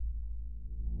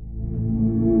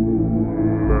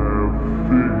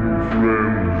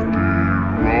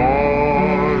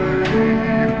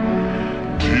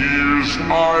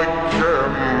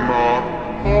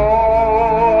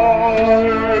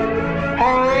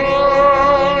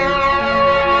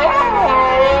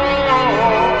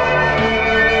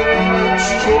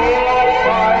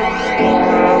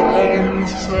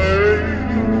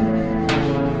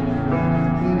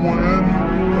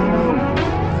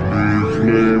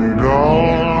blind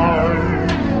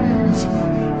eyes,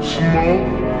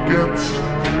 smoke gets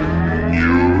in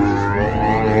your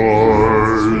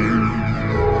eyes,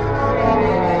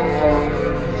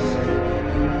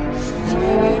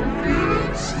 smoke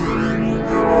gets in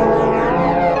your eyes, smoke gets in your eyes.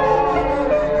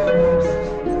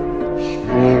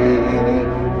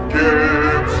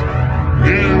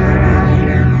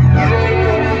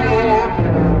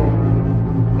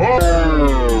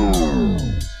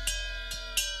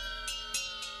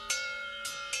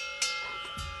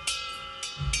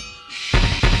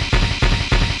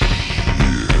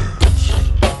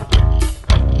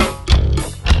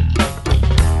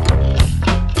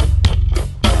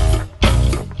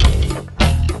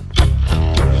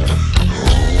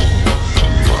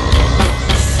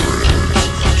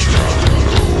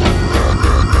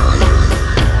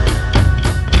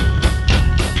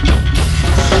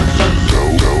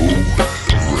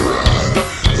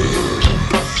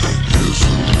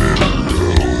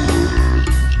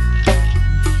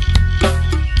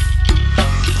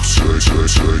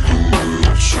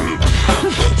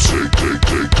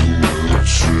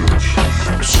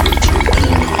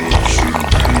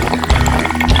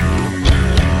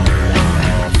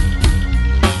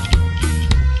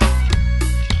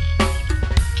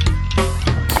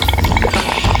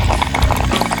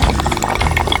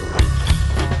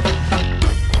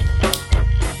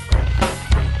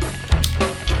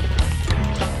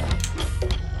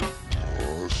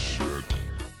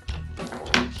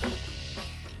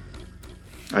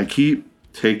 I keep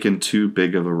taking too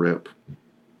big of a rip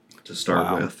to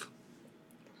start with.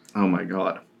 Oh my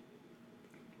god.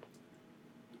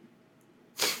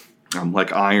 I'm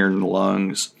like iron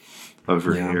lungs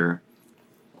over here.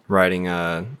 Writing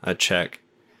a check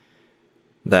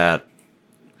that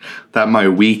my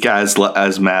weak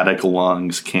asthmatic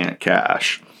lungs can't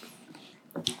cash.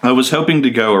 I was hoping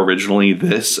to go originally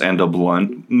this and a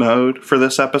blunt mode for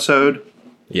this episode.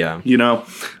 Yeah. You know,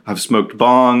 I've smoked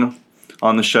bong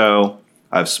on the show.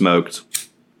 I've smoked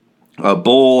a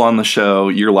bowl on the show.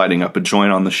 You're lighting up a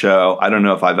joint on the show. I don't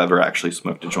know if I've ever actually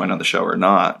smoked a joint on the show or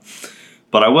not.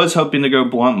 But I was hoping to go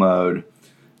blunt mode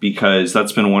because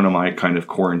that's been one of my kind of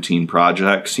quarantine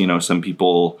projects. You know, some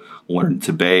people learn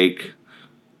to bake.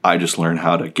 I just learned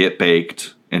how to get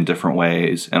baked in different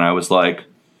ways. And I was like,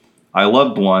 I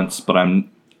love blunts, but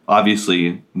I'm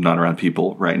obviously not around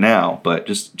people right now, but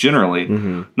just generally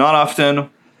not often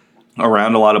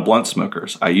around a lot of blunt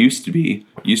smokers. I used to be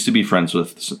friends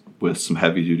with some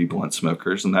heavy duty blunt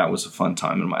smokers, and that was a fun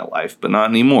time in my life, but not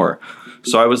anymore.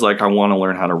 So I was like, I want to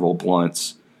learn how to roll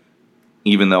blunts,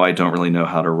 even though I don't really know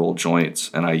how to roll joints,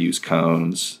 and I use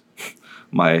cones.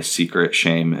 My secret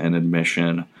shame and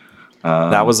admission.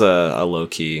 That was a low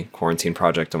key quarantine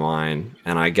project of mine,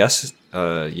 and I guess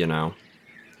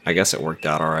I guess it worked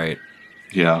out all right.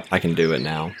 Yeah, I can do it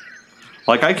now.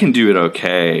 Like, I can do it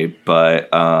okay, but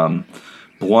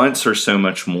blunts are so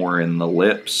much more in the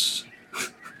lips,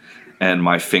 and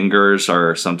my fingers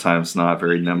are sometimes not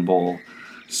very nimble,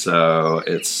 so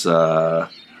it's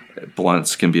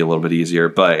blunts can be a little bit easier.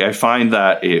 But I find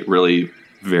that it really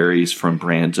varies from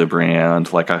brand to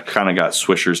brand. Like, I kind of got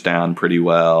Swishers down pretty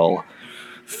well.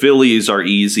 Phillies are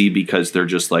easy because they're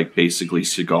just like basically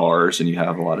cigars, and you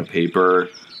have a lot of paper.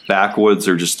 Backwoods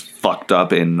are just fucked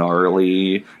up and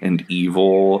gnarly and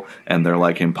evil, and they're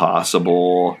like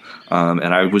impossible.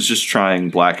 And I was just trying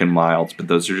Black and Milds, but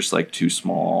those are just like too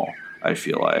small, I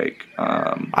feel like.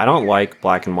 I don't like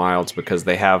Black and Milds because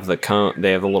they have the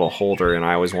little holder, and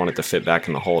I always want it to fit back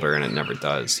in the holder, and it never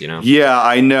does, you know? Yeah,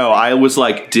 I know. I was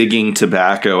like digging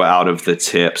tobacco out of the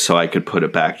tip so I could put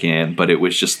it back in, but it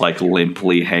was just like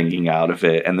limply hanging out of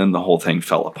it, and then the whole thing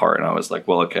fell apart, and I was like,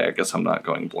 well, okay, I guess I'm not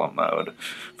going blunt mode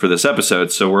for this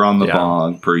episode, so we're on the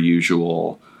bong per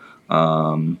usual.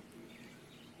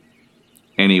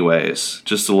 Anyways,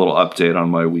 just a little update on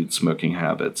my weed smoking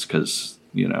habits, because,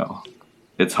 you know,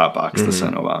 it's Hotbox the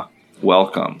Cinema.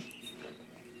 Welcome.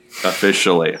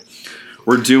 Officially.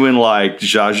 We're doing like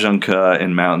Zhazhanka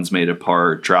and Mountains Made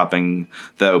Apart, dropping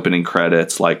the opening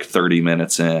credits like 30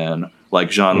 minutes in,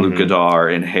 like Jean-Luc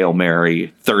Godard in Hail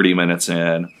Mary 30 minutes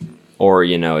in. Or,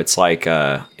 you know, it's like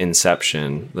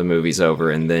Inception, the movie's over,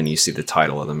 and then you see the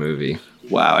title of the movie.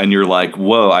 Wow, and you're like,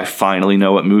 whoa, I finally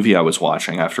know what movie I was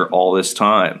watching after all this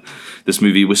time. This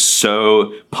movie was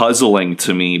so puzzling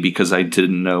to me because I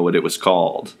didn't know what it was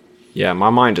called. Yeah, my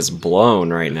mind is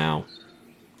blown right now.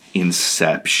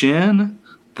 Inception?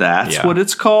 That's what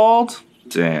it's called?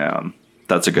 Damn,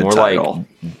 that's a good title. More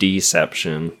like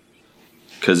Deception.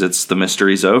 Because it's the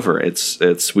mystery's over.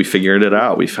 It's we figured it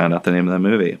out. We found out the name of the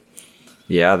movie.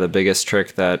 Yeah, the biggest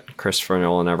trick that Christopher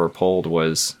Nolan ever pulled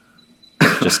was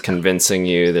just convincing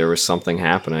you there was something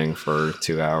happening for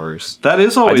 2 hours. That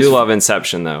is I always do love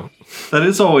Inception, though. That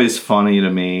is always funny to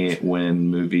me when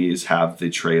movies have the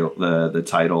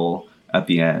title at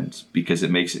the end, because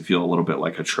it makes it feel a little bit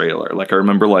like a trailer. Like I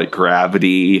remember like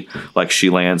Gravity, like she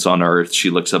lands on Earth, she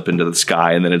looks up into the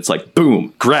sky, and then it's like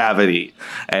boom, gravity.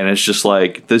 And it's just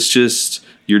like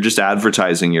you're just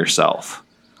advertising yourself.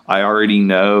 I already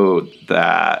know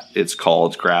that it's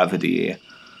called Gravity.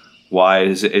 Why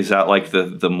is that like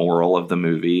the moral of the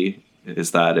movie?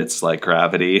 Is that it's like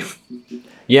Gravity?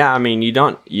 Yeah, I mean, you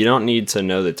don't need to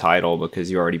know the title because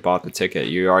you already bought the ticket.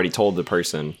 You already told the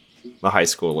person, the high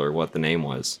schooler, what the name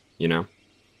was, you know?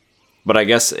 But I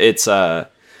guess it's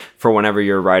for whenever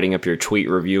you're writing up your tweet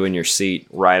review in your seat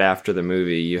right after the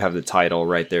movie, you have the title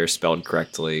right there spelled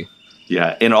correctly.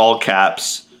 Yeah, in all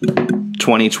caps,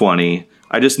 2020.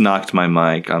 I just knocked my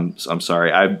mic. I'm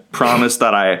sorry. I promised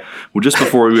that just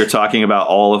before we were talking about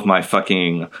all of my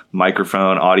fucking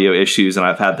microphone audio issues, and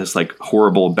I've had this like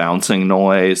horrible bouncing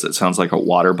noise that sounds like a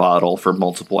water bottle for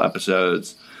multiple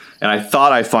episodes. And I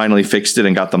thought I finally fixed it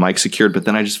and got the mic secured, but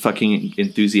then I just fucking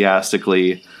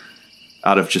enthusiastically,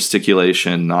 out of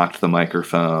gesticulation, knocked the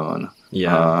microphone.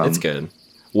 Yeah, it's good.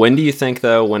 When do you think,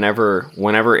 though,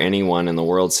 whenever anyone in the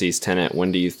world sees Tenet,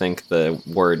 when do you think the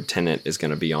word Tenet is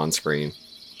going to be on screen?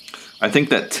 I think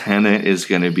that Tenet is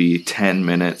going to be 10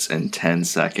 minutes and 10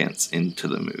 seconds into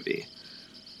the movie.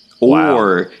 Wow.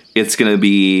 Or it's going to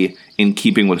be, in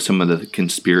keeping with some of the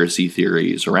conspiracy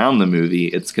theories around the movie,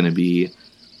 it's going to be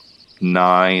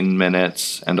 9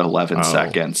 minutes and 11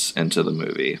 seconds into the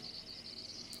movie.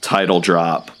 Title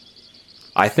drop.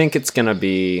 I think it's going to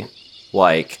be,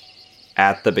 like,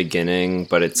 at the beginning,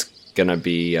 but it's going to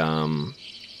be,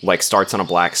 like, starts on a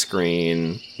black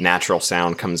screen, natural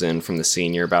sound comes in from the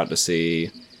scene you're about to see.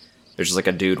 There's just, like,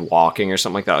 a dude walking or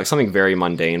something like that. Like, something very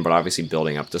mundane, but obviously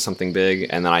building up to something big.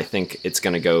 And then I think it's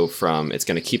going to go from, it's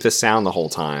going to keep the sound the whole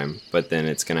time, but then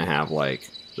it's going to have, like,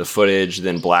 the footage,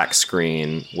 then black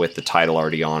screen with the title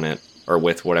already on it, or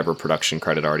with whatever production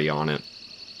credit already on it.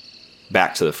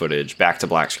 Back to the footage, back to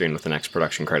black screen with the next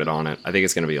production credit on it. I think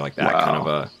it's going to be like that, kind of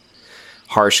a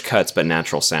harsh cuts but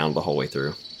natural sound the whole way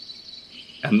through.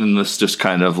 And then this just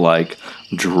kind of like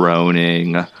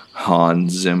droning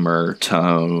Hans Zimmer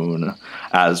tone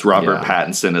as Robert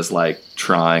Pattinson is like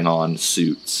trying on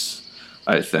suits,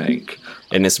 I think.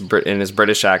 In his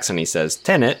British accent, he says,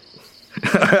 "Tenet."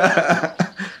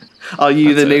 Are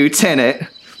you the new Tenet?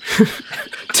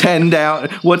 10 down.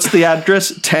 What's the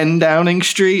address? 10 Downing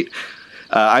Street.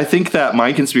 I think that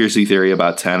my conspiracy theory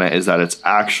about Tenet is that it's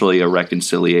actually a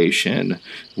reconciliation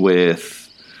with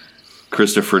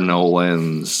Christopher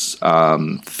Nolan's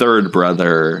third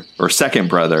brother, or second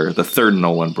brother, the third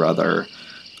Nolan brother.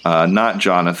 Not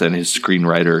Jonathan, his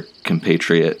screenwriter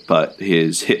compatriot, but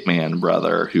his hitman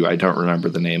brother, who I don't remember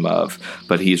the name of,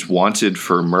 but he's wanted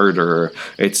for murder.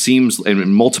 It seems,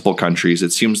 in multiple countries,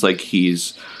 it seems like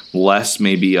he's less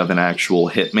maybe of an actual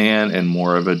hitman and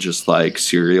more of a just like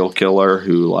serial killer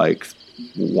who like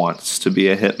wants to be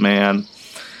a hitman.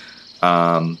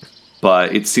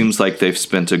 But it seems like they've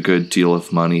spent a good deal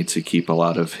of money to keep a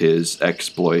lot of his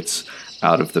exploits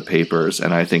out of the papers.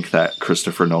 And I think that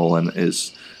Christopher Nolan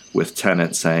is with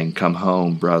Tenet saying, "Come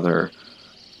home, brother.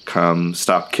 Come,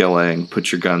 stop killing.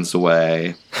 Put your guns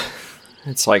away."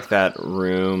 It's like that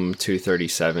Room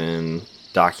 237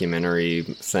 documentary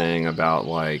thing about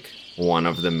like one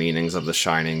of the meanings of The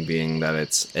Shining being that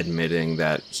it's admitting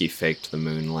that he faked the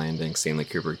moon landing. Stanley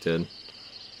Kubrick did.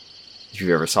 If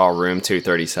you ever saw Room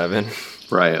 237.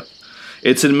 Right.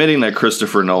 It's admitting that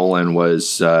Christopher Nolan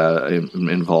was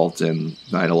involved in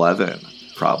 9/11,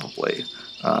 probably.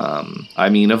 I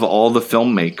mean, of all the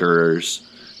filmmakers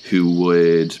who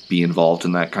would be involved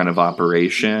in that kind of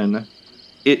operation,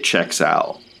 it checks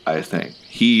out, I think.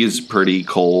 He is pretty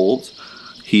cold.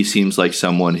 He seems like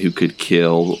someone who could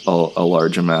kill a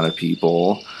large amount of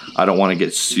people. I don't want to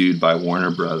get sued by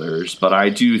Warner Brothers, but I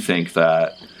do think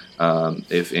that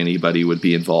if anybody would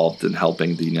be involved in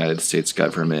helping the United States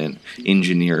government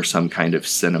engineer some kind of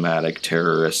cinematic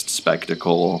terrorist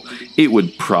spectacle, it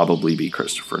would probably be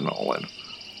Christopher Nolan.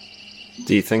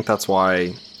 Do you think that's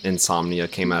why Insomnia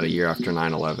came out a year after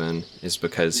 9/11? Is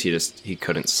because he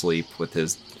couldn't sleep with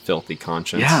his filthy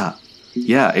conscience?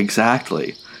 Yeah,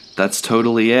 exactly. That's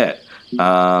totally it.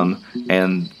 And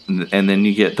then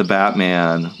you get the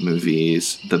Batman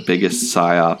movies, the biggest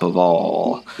psyop of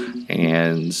all,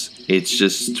 and it's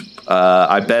just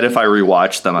I bet if I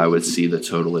rewatched them, I would see the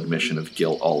total admission of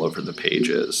guilt all over the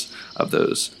pages of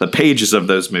those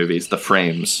movies, the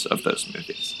frames of those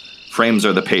movies. Frames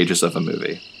are the pages of a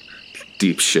movie.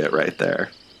 Deep shit right there.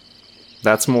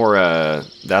 That's more a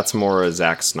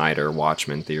Zack Snyder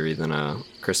Watchmen theory than a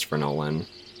Christopher Nolan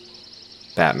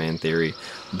Batman theory.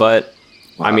 But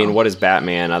I mean, what is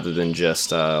Batman other than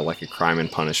just like a crime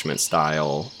and punishment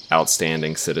style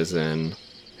outstanding citizen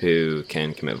who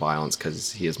can commit violence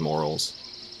because he has morals?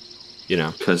 You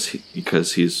know,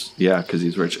 because he's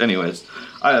rich. Anyways,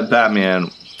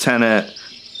 Batman, Tenet,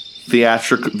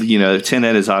 theatrical. You know,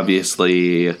 Tenet is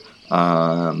obviously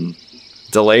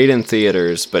delayed in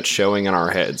theaters, but showing in our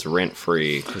heads rent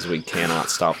free because we cannot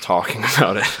stop talking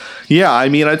about it. Yeah, I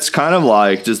mean, it's kind of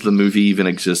like, does the movie even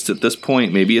exist at this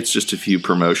point? Maybe it's just a few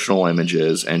promotional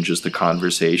images and just the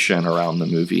conversation around the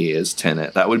movie is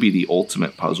Tenet. That would be the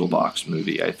ultimate puzzle box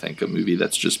movie, I think. A movie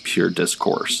that's just pure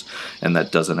discourse and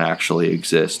that doesn't actually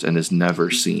exist and is never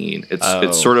seen.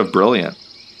 It's sort of brilliant.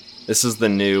 This is the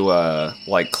new,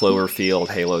 like, Cloverfield,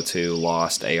 Halo 2,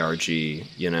 Lost, ARG,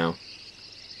 you know?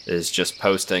 Is just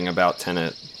posting about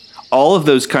Tenet. All of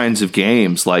those kinds of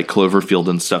games, like Cloverfield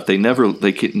and stuff,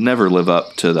 they could never live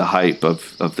up to the hype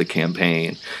of the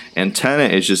campaign. And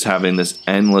Tenet is just having this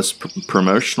endless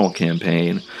promotional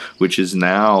campaign, which is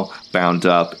now bound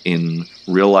up in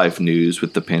real life news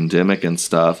with the pandemic and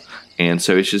stuff. And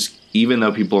so it's just, even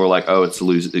though people are like, oh, it's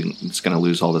going to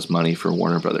lose all this money for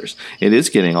Warner Brothers, it is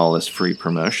getting all this free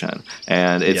promotion,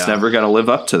 and it's never going to live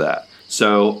up to that.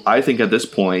 So I think at this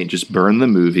point, just burn the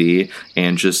movie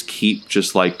and just keep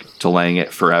just like delaying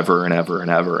it forever and ever and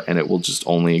ever. And it will just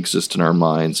only exist in our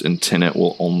minds. And Tenet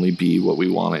will only be what we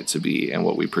want it to be and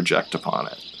what we project upon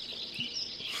it.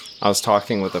 I was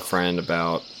talking with a friend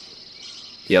about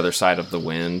The Other Side of the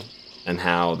Wind and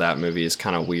how that movie is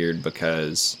kind of weird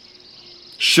because...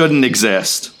 Shouldn't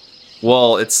exist.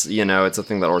 Well, it's a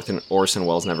thing that Orson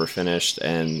Welles never finished.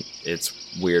 And it's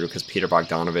weird because Peter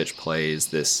Bogdanovich plays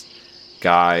this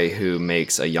guy who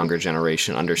makes a younger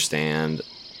generation understand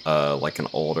like an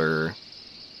older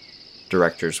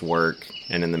director's work,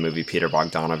 and in the movie Peter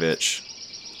Bogdanovich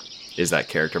is that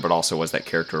character, but also was that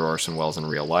character Orson Welles in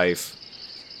real life.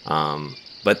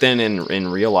 But then in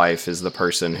real life is the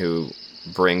person who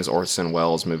brings Orson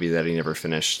Welles' movie that he never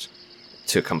finished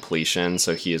to completion,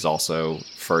 so he is also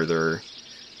further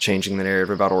changing the narrative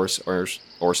about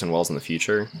Orson Welles in the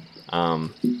future.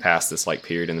 Past this like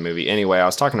period in the movie. Anyway, I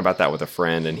was talking about that with a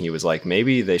friend, and he was like,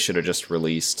 maybe they should have just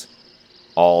released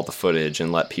all the footage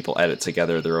and let people edit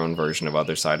together their own version of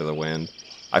Other Side of the Wind.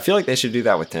 I feel like they should do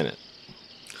that with Tenet.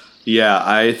 Yeah,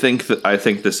 I think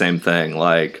the same thing.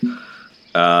 Like,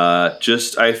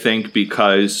 I think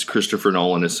because Christopher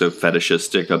Nolan is so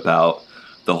fetishistic about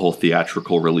the whole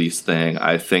theatrical release thing,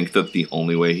 I think that the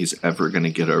only way he's ever going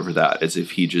to get over that is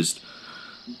if he just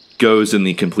goes in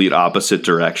the complete opposite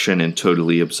direction and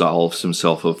totally absolves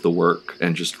himself of the work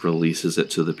and just releases it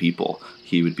to the people.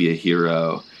 He would be a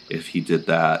hero if he did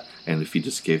that, and if he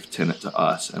just gave Tenet to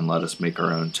us and let us make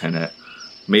our own Tenet.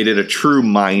 Made it a true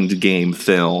mind game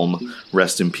film.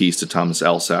 Rest in peace to Thomas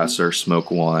Alsasser.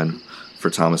 Smoke one for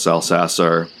Thomas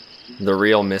Alsasser. The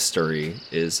real mystery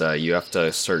is you have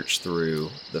to search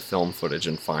through the film footage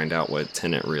and find out what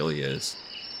Tenet really is.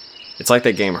 It's like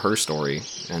that game Her Story,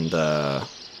 and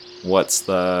what's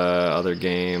the other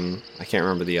game? I can't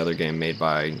remember the other game made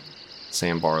by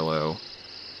Sam Barlow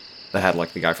that had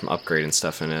like the guy from Upgrade and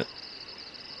stuff in it,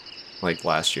 like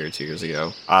last year or 2 years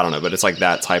ago. I don't know, but it's like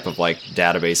that type of like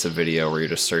database of video where you're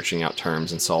just searching out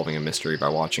terms and solving a mystery by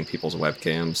watching people's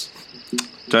webcams.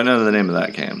 Don't know the name of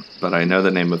that game, but I know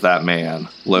the name of that man,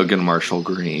 Logan Marshall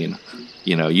Green.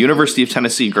 You know, University of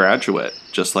Tennessee graduate,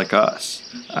 just like us,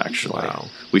 actually. Wow.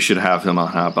 We should have him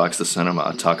on Hotbox the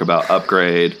Cinema. Talk about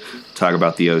Upgrade, talk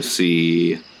about the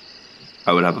OC.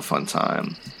 I would have a fun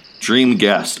time. Dream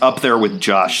guest, up there with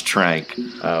Josh Trank.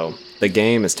 Oh, the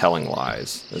game is Telling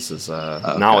Lies. This is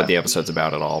not what the episode's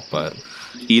about at all, but...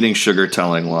 Eating sugar,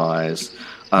 telling lies.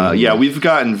 Yeah, we've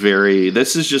gotten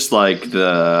this is just like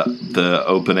the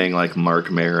opening, like Mark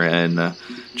Maron,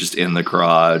 just in the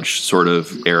garage, sort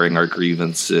of airing our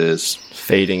grievances.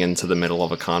 Fading into the middle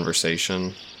of a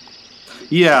conversation.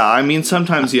 Yeah, I mean,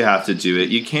 sometimes you have to do it.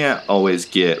 You can't always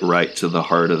get right to the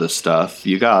heart of the stuff.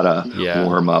 You gotta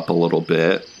warm up a little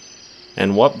bit.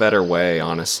 And what better way,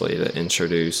 honestly, to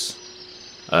introduce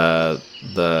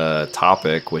the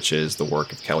topic, which is the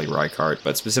work of Kelly Reichardt,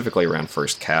 but specifically around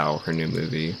First Cow, her new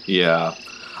movie. Yeah.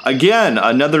 Again,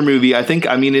 another movie, it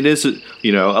is, a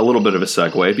little bit of a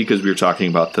segue because we were talking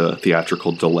about the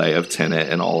theatrical delay of Tenet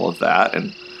and all of that,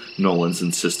 and Nolan's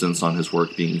insistence on his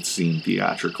work being seen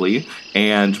theatrically.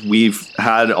 And we've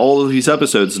had all of these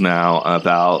episodes now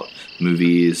about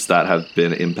movies that have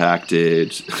been impacted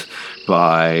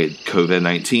by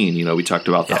COVID-19. We talked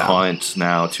about The Hunt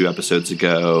now 2 episodes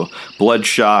ago,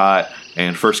 Bloodshot,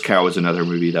 And First Cow is another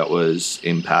movie that was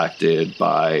impacted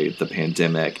by the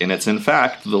pandemic. And it's, in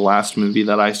fact, the last movie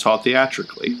that I saw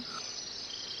theatrically.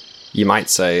 You might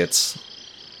say it's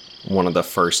one of the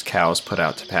first cows put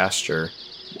out to pasture.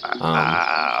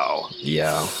 Wow.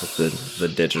 Yeah, with the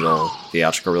digital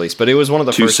theatrical release. But it was one of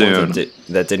the Too first ones soon.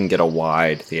 that didn't get a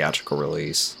wide theatrical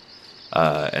release.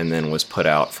 And then was put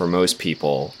out for most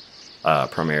people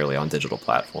primarily on digital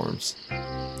platforms.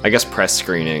 I guess press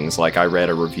screenings, like I read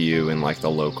a review in like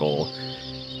the local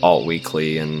Alt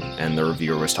Weekly, and the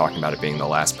reviewer was talking about it being the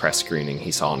last press screening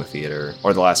he saw in a theater,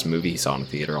 or the last movie he saw in a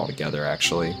theater altogether,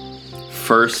 actually.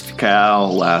 First Cow,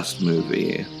 last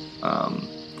movie.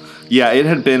 Yeah, it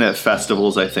had been at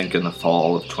festivals, I think, in the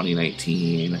fall of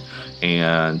 2019,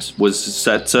 and was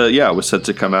set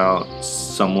to come out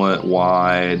somewhat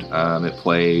wide. It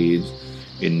played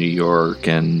in New York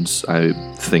and I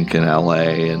think in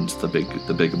LA and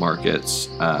the big markets.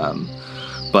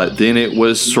 But then it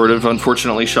was sort of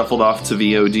unfortunately shuffled off to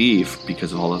VOD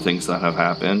because of all the things that have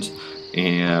happened.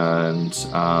 And,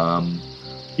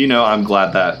 I'm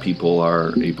glad that people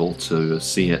are able to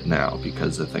see it now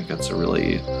because I think it's a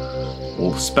really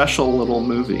special little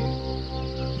movie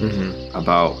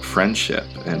about friendship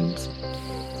and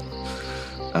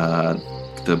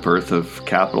the birth of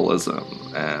capitalism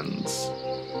and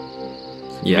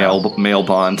male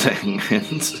bonding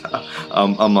and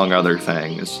among other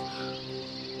things.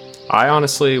 I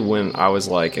honestly, when I was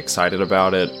like excited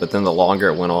about it, but then the longer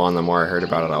it went on, the more I heard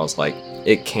about it, I was like,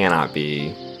 it cannot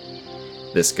be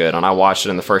this good. And I watched it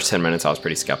in the first 10 minutes, I was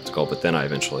pretty skeptical, but then I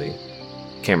eventually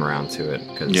came around to it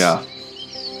because I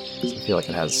feel like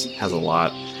it has a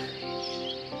lot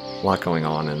going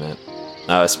on in it.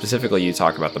 Specifically, you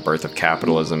talk about the birth of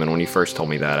capitalism, and when you first told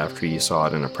me that after you saw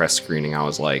it in a press screening, I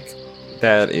was like,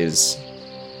 that is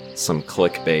some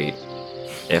clickbait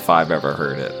if I've ever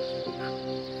heard it.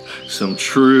 Some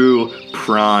true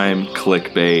prime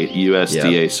clickbait,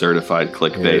 USDA certified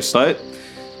clickbait,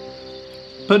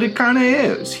 but it kind of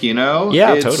is,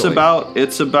 Yeah, it's totally.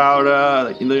 It's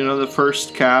about the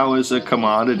first cow is a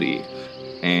commodity,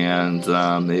 and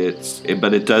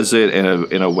but it does it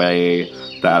in a way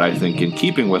that I think in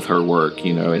keeping with her work,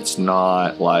 it's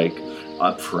not like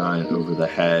upfront, over the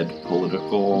head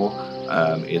political.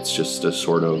 It's just a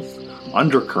sort of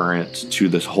undercurrent to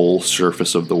this whole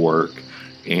surface of the work.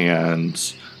 And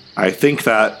I think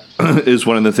that is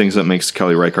one of the things that makes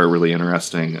Kelly Reichardt really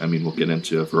interesting. I mean, we'll get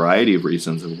into a variety of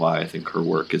reasons of why I think her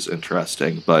work is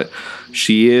interesting, but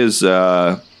she is,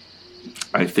 I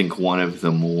think, one of the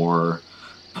more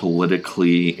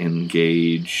politically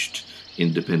engaged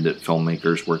independent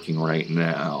filmmakers working right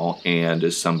now, and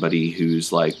as somebody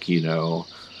who's like, I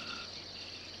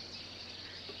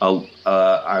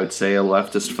would say a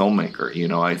leftist filmmaker.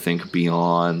 I think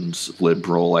beyond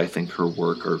liberal, I think her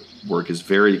work is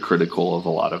very critical of a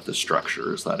lot of the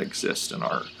structures that exist in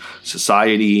our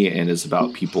society, and is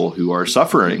about people who are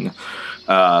suffering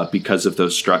because of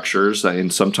those structures.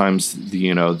 And sometimes,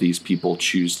 these people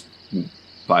choose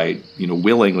by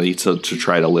willingly to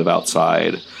try to live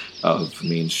outside of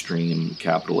mainstream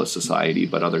capitalist society,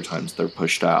 but other times they're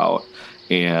pushed out.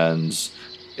 And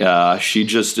she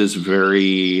just is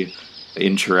very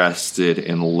interested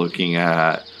in looking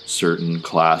at certain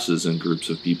classes and groups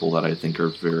of people that I think are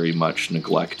very much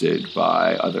neglected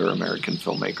by other American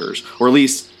filmmakers, or at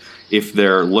least if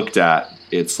they're looked at,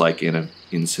 it's like in an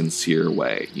insincere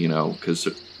way, because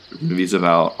movies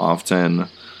about often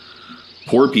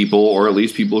poor people, or at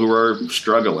least people who are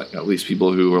struggling, at least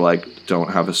people who are like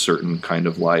don't have a certain kind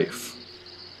of life.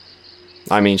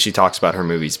 I mean, she talks about her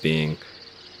movies being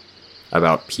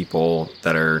about people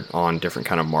that are on different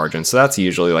kind of margins. So that's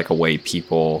usually like a way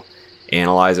people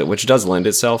analyze it, which does lend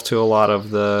itself to a lot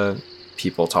of the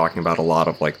people talking about a lot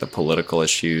of like the political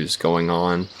issues going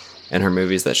on in her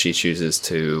movies that she chooses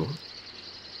to,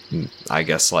 I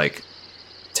guess, like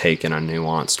take in a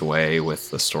nuanced way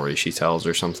with the story she tells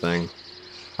or something.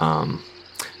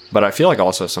 But I feel like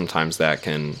also sometimes that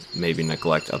can maybe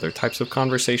neglect other types of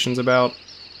conversations about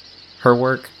her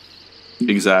work.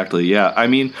 Exactly. Yeah. I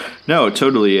mean, no,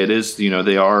 totally. It is,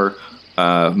 they are,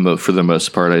 for the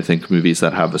most part, I think movies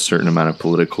that have a certain amount of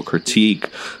political critique.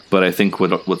 But I think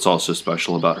what's also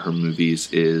special about her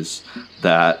movies is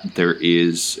that there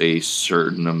is a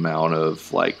certain amount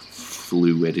of like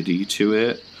fluidity to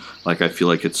it. Like, I feel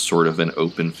like it's sort of an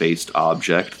open-faced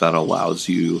object that allows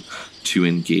you to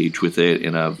engage with it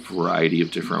in a variety of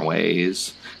different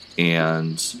ways.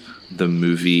 And the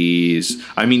movies,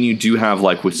 I mean, you do have,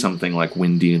 like, with something like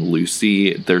Wendy and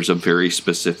Lucy, there's a very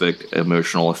specific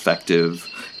emotional, effective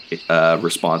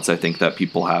response I think that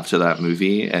people have to that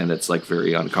movie, and it's like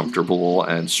very uncomfortable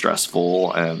and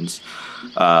stressful and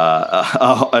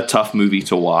a tough movie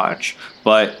to watch.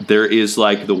 But there is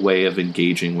like the way of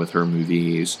engaging with her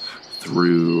movies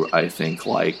through, I think,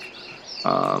 like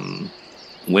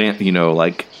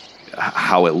like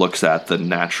how it looks at the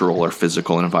natural or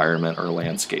physical environment or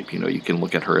landscape. You can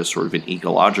look at her as sort of an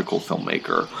ecological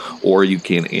filmmaker, or you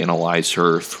can analyze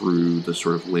her through the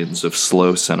sort of lens of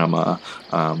slow cinema,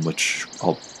 which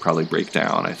I'll probably break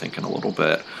down, I think, in a little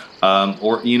bit.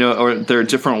 Or there are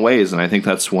different ways, and I think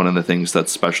that's one of the things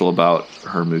that's special about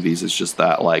her movies is just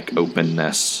that like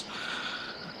openness.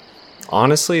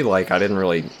 Honestly, like I didn't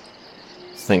really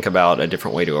think about a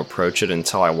different way to approach it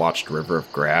until I watched River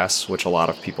of Grass, which a lot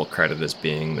of people credit as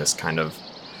being this kind of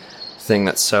thing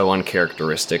that's so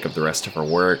uncharacteristic of the rest of her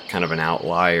work, kind of an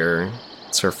outlier.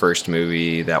 It's her first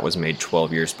movie that was made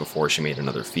 12 years before she made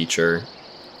another feature.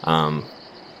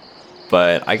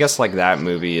 But I guess like that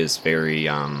movie is very,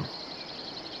 has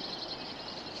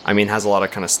a lot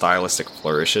of kind of stylistic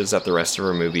flourishes that the rest of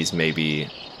her movies maybe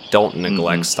don't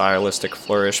neglect stylistic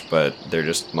flourish, but they're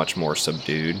just much more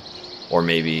subdued. Or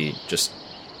maybe just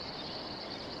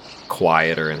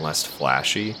quieter and less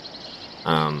flashy.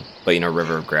 But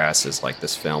River of Grass is like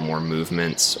this film where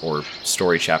movements or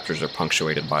story chapters are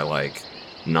punctuated by like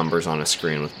numbers on a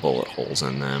screen with bullet holes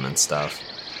in them and stuff.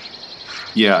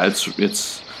 Yeah,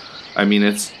 it's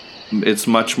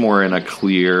much more in a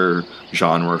clear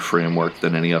genre framework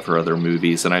than any of her other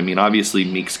movies. And obviously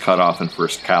Meek's Cutoff and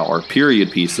First Cow are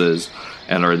period pieces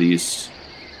and are these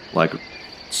like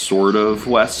sort of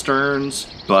westerns,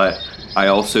 but I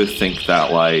also think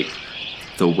that like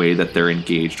the way that they're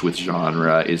engaged with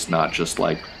genre is not just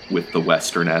like with the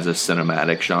western as a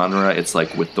cinematic genre, it's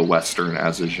like with the western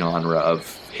as a genre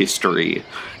of history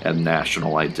and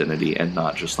national identity, and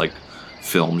not just like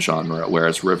film genre.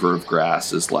 Whereas River of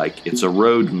Grass is like, it's a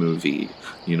road movie,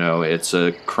 it's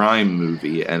a crime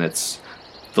movie, and it's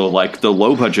the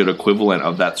low budget equivalent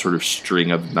of that sort of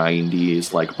string of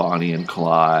 90s like Bonnie and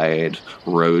Clyde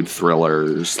road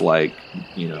thrillers, like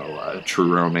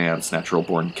True Romance, Natural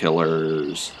Born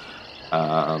Killers,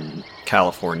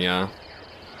 California.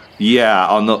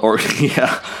 On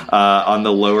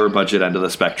the lower budget end of the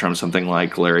spectrum, something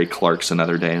like Larry Clark's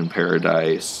Another Day in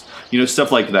Paradise, stuff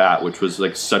like that, which was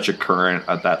like such a current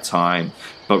at that time.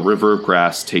 But River of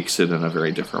Grass takes it in a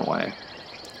very different way.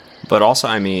 But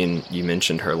also, you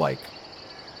mentioned her like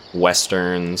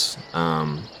westerns,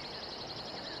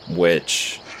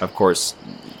 which of course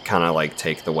kind of like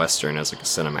take the western as like a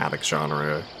cinematic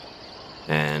genre,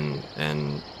 and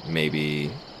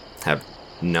maybe have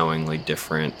knowingly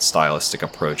different stylistic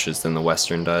approaches than the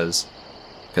western does,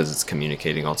 because it's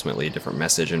communicating ultimately a different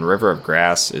message. And River of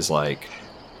Grass is like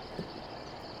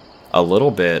a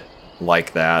little bit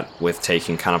like that, with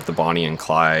taking kind of the Bonnie and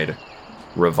Clyde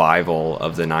revival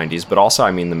of the 90s, but also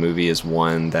the movie is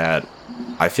one that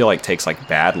I feel like takes like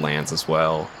Badlands as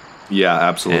well. Yeah,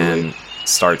 absolutely. And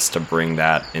starts to bring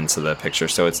that into the picture,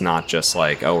 so it's not just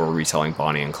like, oh, we're retelling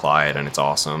Bonnie and Clyde and it's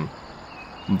awesome.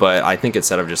 But I think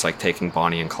instead of just like taking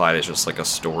Bonnie and Clyde as just like a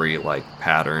story like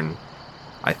pattern,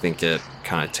 I think it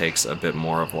kind of takes a bit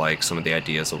more of like some of the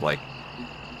ideas of like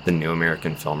the new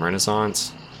American film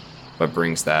renaissance, but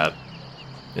brings that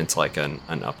into like an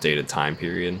updated time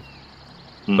period.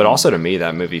 But also to me,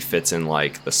 that movie fits in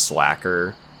like the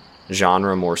slacker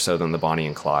genre more so than the Bonnie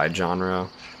and Clyde genre.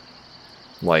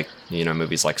 Like,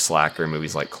 movies like Slacker,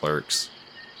 movies like Clerks.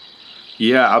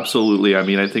 Yeah, absolutely.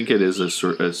 I think it is a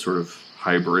sort of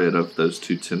hybrid of those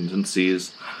two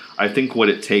tendencies. I think what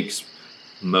it takes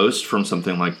most from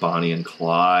something like Bonnie and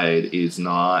Clyde is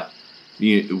not...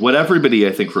 what everybody,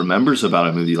 I think, remembers about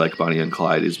a movie like Bonnie and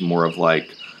Clyde is more of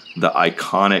like the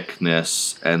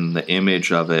iconicness and the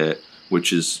image of it,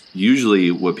 which is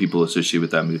usually what people associate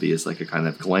with that movie is like a kind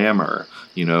of glamour.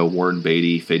 Warren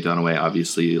Beatty, Faye Dunaway,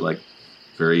 obviously like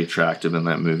very attractive in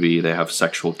that movie. They have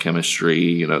sexual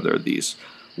chemistry. They're these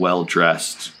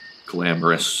well-dressed,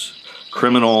 glamorous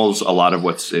criminals. A lot of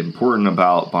what's important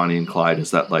about Bonnie and Clyde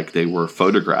is that like they were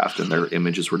photographed and their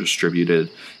images were distributed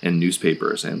in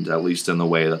newspapers. And at least in the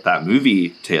way that movie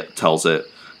tells it,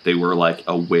 they were like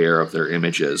aware of their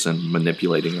images and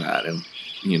manipulating that. And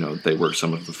they were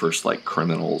some of the first like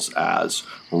criminals as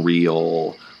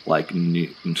real like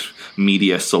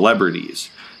media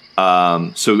celebrities.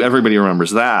 So everybody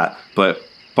remembers that. But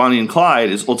Bonnie and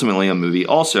Clyde is ultimately a movie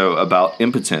also about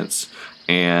impotence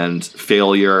and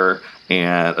failure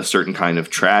and a certain kind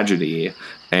of tragedy.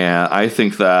 And I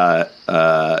think that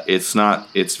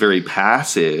it's very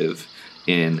passive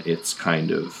in its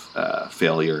kind of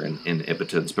failure and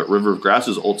impotence. But River of Grass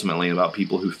is ultimately about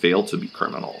people who fail to be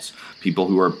criminals, people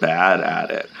who are bad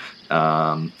at it.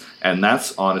 And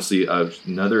that's honestly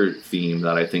another theme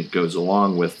that I think goes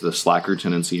along with the slacker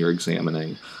tendency you're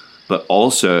examining. But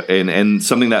also, and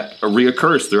something that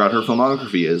reoccurs throughout her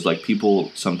filmography is like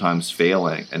people sometimes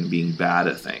failing and being bad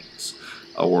at things,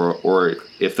 or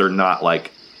if they're not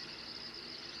like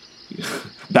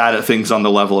bad at things on the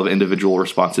level of individual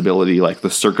responsibility, like the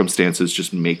circumstances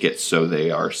just make it so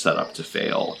they are set up to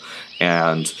fail.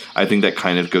 And I think that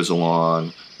kind of goes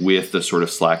along with the sort of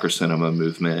slacker cinema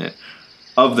movement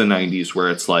of the 90s, where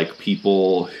it's like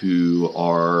people who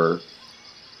are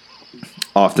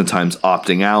oftentimes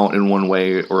opting out in one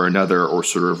way or another, or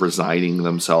sort of resigning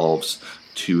themselves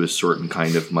to a certain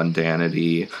kind of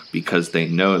mundanity because they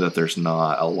know that there's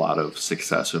not a lot of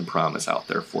success and promise out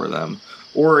there for them.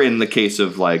 Or in the case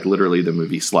of like literally the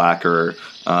movie Slacker,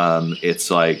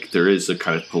 it's like there is a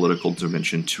kind of political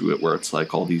dimension to it where it's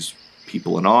like all these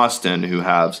people in Austin who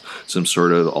have some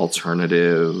sort of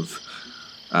alternative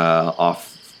off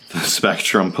the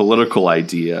spectrum political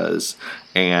ideas.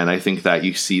 And I think that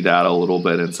you see that a little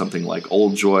bit in something like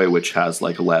Old Joy, which has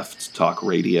like left talk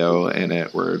radio in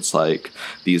it, where it's like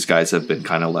these guys have been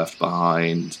kind of left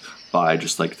behind by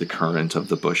just like the current of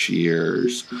the Bush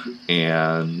years.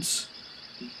 And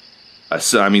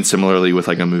so, I mean, similarly with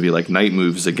like a movie like Night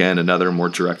Moves, again, another more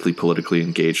directly politically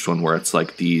engaged one where it's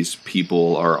like these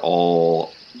people are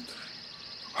all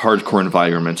hardcore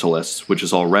environmentalists, which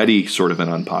is already sort of an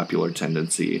unpopular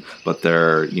tendency, but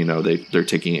they're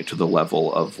taking it to the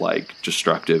level of like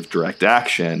destructive direct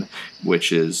action,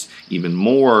 which is even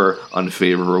more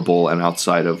unfavorable and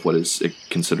outside of what is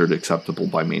considered acceptable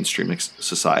by mainstream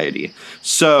society.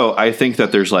 So I think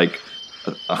that there's like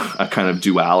a kind of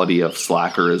duality of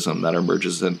slackerism that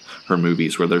emerges in her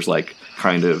movies, where there's like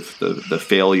kind of the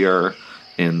failure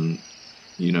in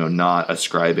not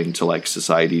ascribing to like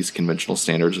society's conventional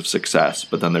standards of success,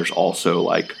 but then there's also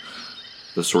like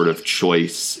the sort of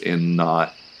choice in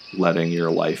not letting your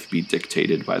life be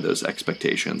dictated by those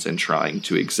expectations and trying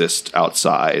to exist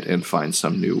outside and find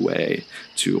some new way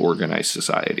to organize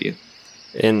society.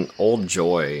 In Old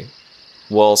Joy,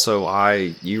 well, so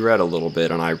you read a little bit,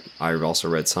 and I also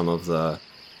read some of the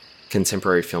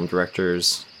contemporary film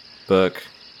director's book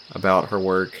about her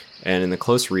work, and in the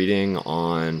close reading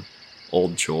on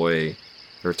Old Joy,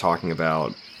 they're talking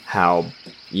about how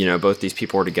both these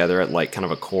people were together at like kind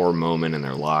of a core moment in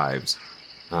their lives.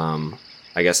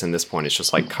 I guess in this point it's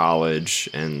just like college,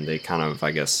 and they kind of,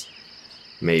 I guess,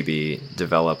 maybe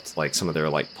developed like some of their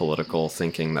like political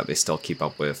thinking that they still keep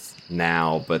up with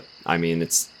now, but I mean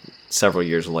it's several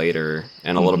years later,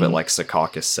 and a little bit like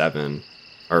Secaucus 7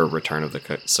 or Return of the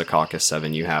Secaucus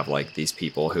 7, you have like these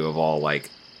people who have all like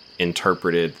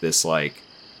interpreted this like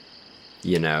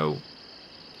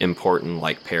important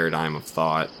like paradigm of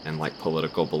thought and like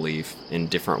political belief in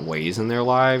different ways in their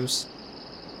lives.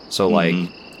 So like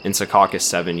in Secaucus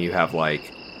 7 you have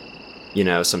like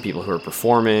some people who are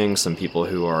performing, some people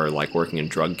who are like working in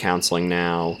drug counseling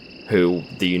now, who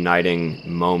the uniting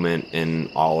moment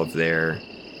in all of their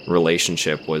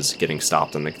relationship was getting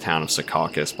stopped in the town of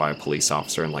Secaucus by a police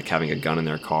officer and like having a gun in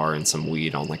their car and some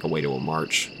weed on like a way to a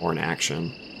march or an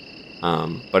action.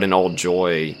 But in Old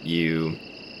Joy you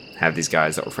have these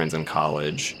guys that were friends in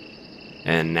college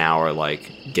and now are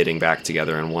like getting back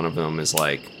together, and one of them is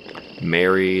like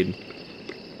married,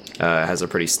 has a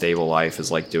pretty stable life,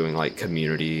 is like doing like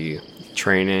community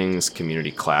trainings, community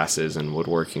classes, and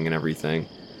woodworking and everything.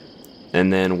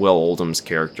 And then Will Oldham's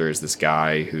character is this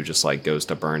guy who just like goes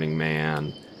to Burning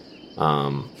Man,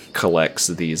 collects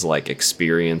these like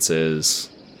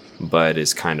experiences, but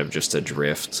is kind of just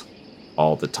adrift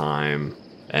all the time.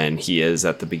 And he is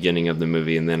at the beginning of the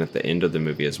movie and then at the end of the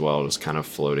movie as well, just kind of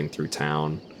floating through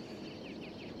town,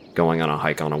 going on a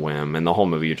hike on a whim. And the whole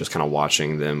movie, you're just kind of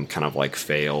watching them kind of like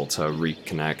fail to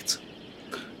reconnect.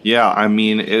 Yeah, I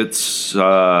mean, it's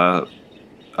a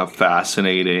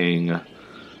fascinating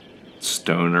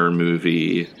stoner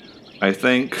movie, I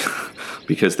think,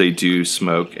 because they do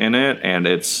smoke in it, and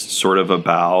it's sort of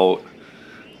about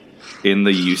in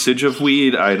the usage of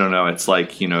weed. I don't know, it's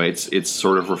like, it's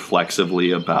sort of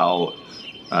reflexively about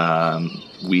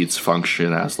weed's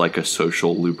function as like a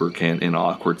social lubricant in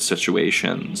awkward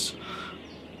situations,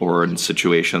 or in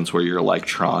situations where you're like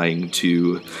trying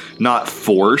to not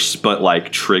force but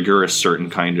like trigger a certain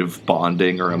kind of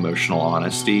bonding or emotional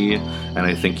honesty. And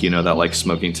I think that like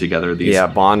smoking together these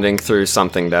bonding through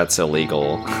something that's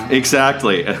illegal.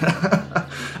 Exactly.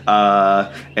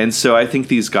 And so I think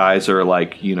these guys are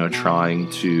like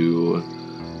trying to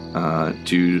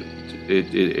do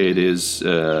it is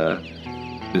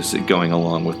is going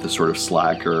along with the sort of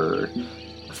slacker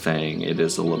thing. It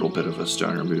is a little bit of a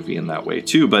stoner movie in that way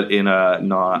too, but in a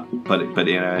in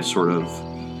a sort of,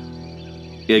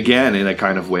 again, in a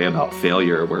kind of way about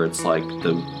failure, where it's like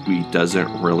the movie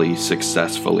doesn't really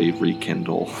successfully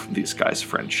rekindle these guys'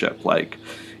 friendship. Like,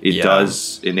 it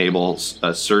does enable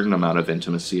a certain amount of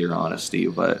intimacy or honesty,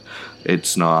 but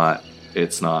it's not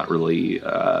really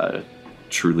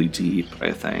truly deep,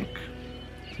 I think.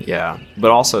 Yeah,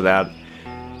 but also that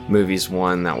movie's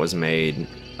one that was made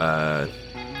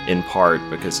in part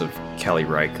because of Kelly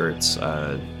Reichardt's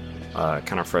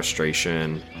kind of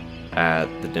frustration at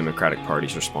the Democratic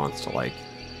Party's response to like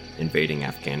invading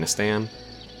Afghanistan.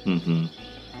 Mm-hmm.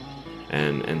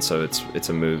 And so it's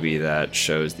a movie that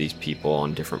shows these people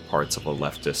on different parts of a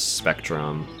leftist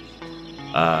spectrum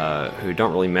who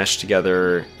don't really mesh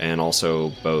together, and also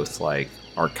both like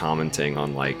are commenting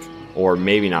on like, or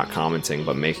maybe not commenting,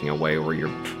 but making a way where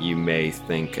you may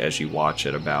think as you watch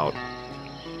it about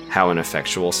how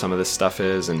ineffectual some of this stuff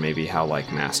is, and maybe how like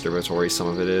masturbatory some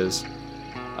of it is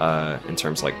in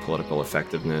terms of like political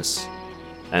effectiveness.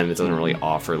 And it doesn't really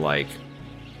offer like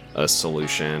a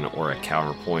solution or a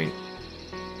counterpoint.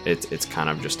 It's kind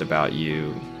of just about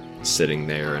you sitting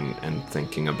there and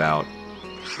thinking about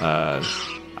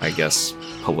I guess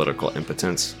political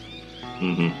impotence.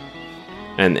 Mm-hmm.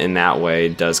 And in that way,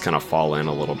 it does kind of fall in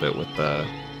a little bit with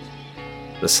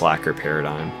the slacker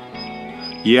paradigm.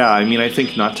 Yeah, I mean, I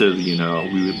think not to,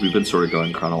 we've been sort of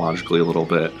going chronologically a little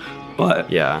bit, but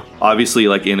yeah, obviously,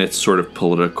 like in its sort of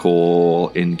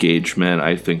political engagement,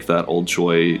 I think that Old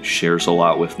Joy shares a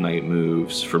lot with Night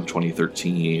Moves from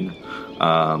 2013,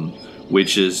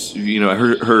 which is,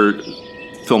 her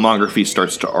filmography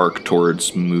starts to arc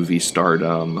towards movie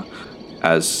stardom.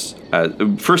 As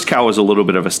First Cow was a little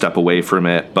bit of a step away from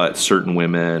it, but Certain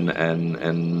Women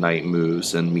and Night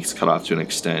Moves and Meek's Cut Off to an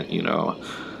extent,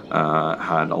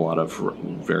 had a lot of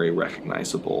very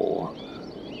recognizable,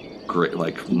 great,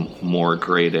 like more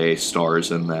grade A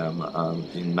stars in them.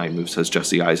 Night Moves has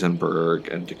Jesse Eisenberg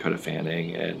and Dakota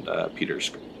Fanning and Peter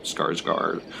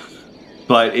Skarsgård.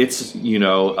 But it's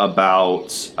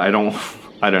about, I don't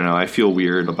know. I feel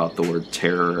weird about the word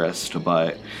terrorist,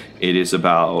 but it is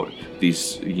about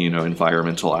these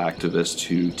environmental activists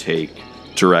who take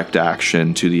direct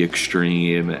action to the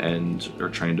extreme and are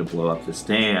trying to blow up this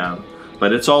dam.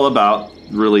 But it's all about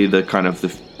really the kind of the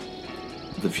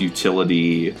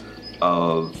futility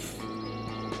of,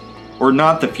 or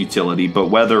not the futility, but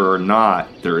whether or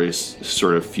not there is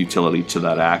sort of futility to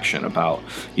that action about,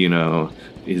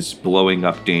 is blowing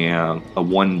up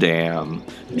one dam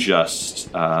just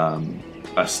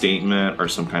a statement or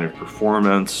some kind of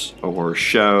performance or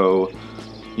show,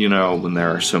 when there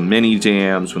are so many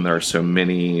dams, when there are so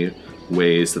many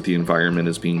ways that the environment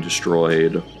is being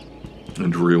destroyed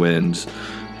and ruined,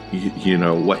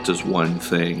 what does one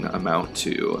thing amount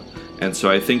to? And so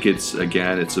I think it's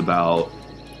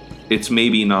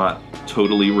maybe not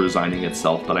totally resigning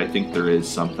itself, but I think there is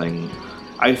something,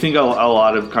 I think a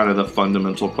lot of kind of the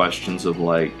fundamental questions of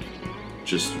like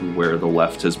just where the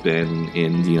left has been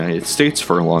in the United States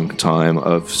for a long time,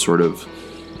 of sort of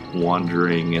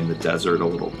wandering in the desert a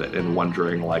little bit and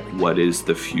wondering like, what is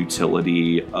the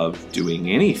futility of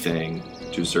doing anything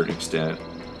to a certain extent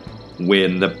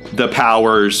when the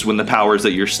powers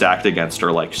that you're stacked against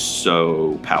are like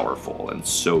so powerful and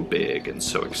so big and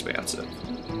so expansive.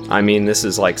 I mean, this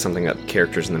is like something that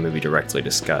characters in the movie directly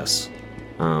discuss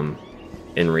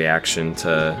in reaction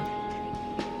to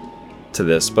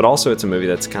this, but also it's a movie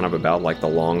that's kind of about like the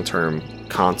long-term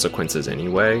consequences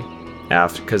anyway.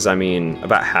 Because I mean,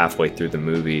 about halfway through the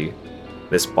movie,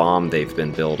 this bomb they've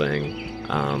been building,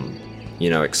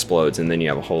 explodes, and then you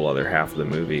have a whole other half of the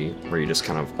movie where you just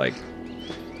kind of like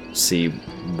see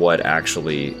what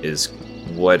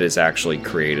is actually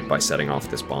created by setting off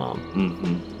this bomb,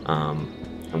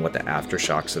 and what the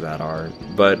aftershocks of that are.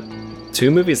 But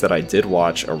two movies that I did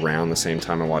watch around the same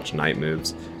time I watched Night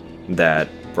Moves that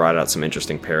brought out some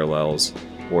interesting parallels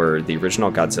were the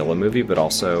original Godzilla movie, but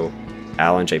also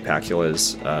Alan J.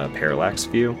 Pakula's Parallax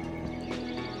View,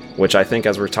 which I think,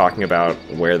 as we're talking about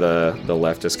where the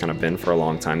left has kind of been for a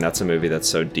long time, that's a movie that's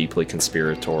so deeply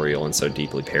conspiratorial and so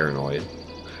deeply paranoid.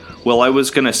 Well, I was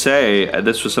going to say,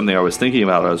 this was something I was thinking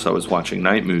about as I was watching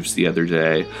Night Moves the other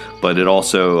day, but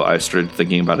I started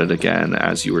thinking about it again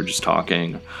as you were just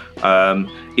talking.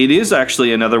 It is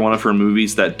actually another one of her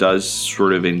movies that does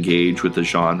sort of engage with the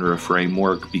genre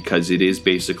framework, because it is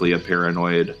basically a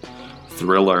paranoid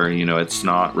thriller. It's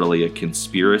not really a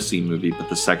conspiracy movie, but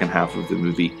the second half of the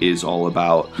movie is all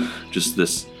about just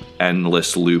this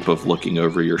endless loop of looking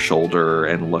over your shoulder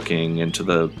and looking into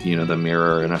the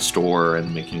mirror in a store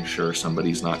and making sure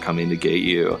somebody's not coming to get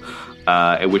you.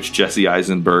 At which Jesse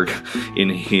Eisenberg, in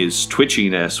his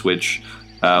twitchiness, which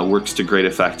works to great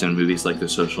effect in movies like The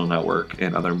Social Network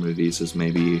and other movies, is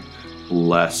maybe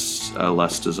less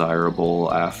desirable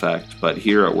affect, but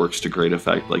here it works to great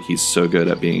effect. Like, he's so good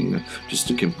at being just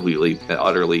a completely,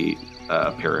 utterly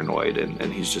paranoid,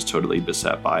 and he's just totally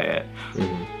beset by it.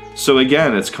 Mm-hmm. So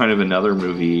again, it's kind of another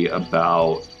movie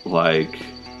about, like,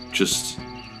 just,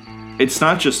 it's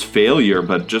not just failure,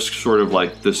 but just sort of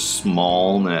like the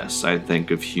smallness, I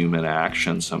think, of human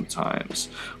action sometimes.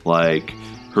 Like,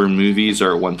 her movies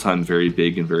are at one time very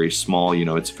big and very small. You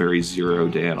know, it's very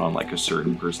zeroed in on like a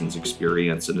certain person's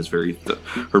experience, and is very.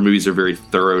 Her movies are very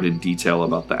thorough in detail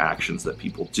about the actions that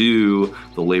people do,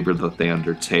 the labor that they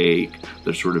undertake,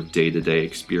 their sort of day-to-day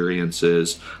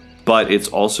experiences. But it's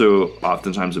also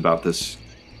oftentimes about this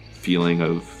feeling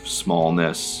of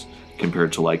smallness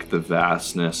compared to like the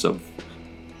vastness of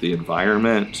the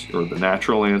environment or the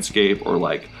natural landscape, or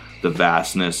like the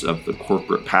vastness of the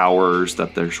corporate powers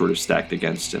that they're sort of stacked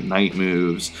against in Night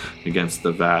Moves, against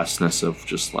the vastness of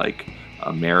just like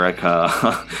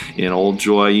America in Old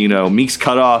Joy. You know, Meek's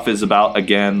Cutoff is about,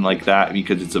 again, like that,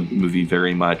 because it's a movie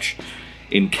very much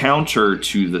in counter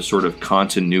to the sort of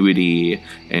continuity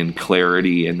and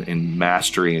clarity and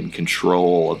mastery and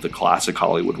control of the classic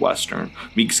Hollywood Western.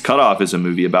 Meek's Cutoff is a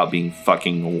movie about being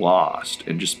fucking lost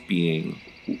and just being,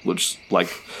 which, like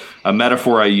a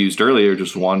metaphor I used earlier,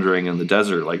 just wandering in the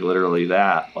desert, like literally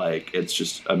that. Like, it's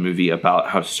just a movie about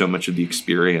how so much of the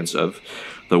experience of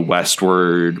the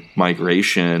westward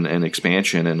migration and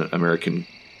expansion and American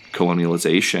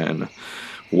colonialization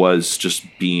was just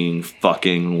being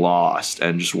fucking lost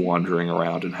and just wandering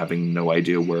around and having no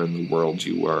idea where in the world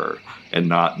you were, and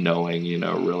not knowing, you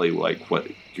know, really like what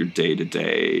your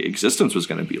day-to-day existence was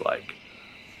going to be like.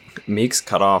 Meek's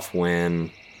Cutoff, when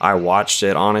I watched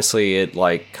it, honestly, it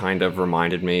like kind of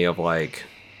reminded me of like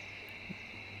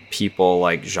people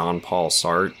like Jean-Paul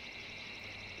Sartre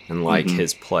and like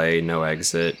his play No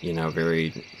Exit, you know,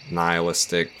 very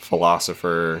nihilistic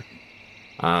philosopher.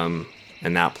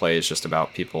 And that play is just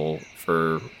about people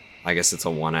for, I guess it's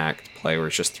a one-act play where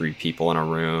it's just three people in a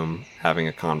room having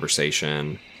a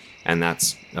conversation. And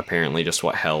that's apparently just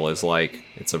what hell is like.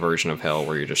 It's a version of hell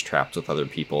where you're just trapped with other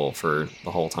people for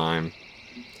the whole time.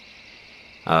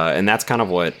 And that's kind of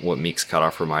what Meek's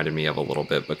Cutoff reminded me of a little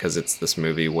bit, because it's this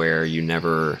movie where you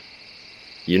never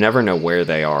know where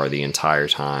they are the entire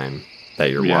time that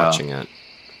you're watching it.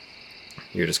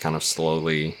 You're just kind of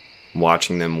slowly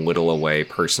watching them whittle away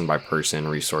person by person,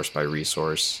 resource by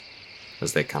resource,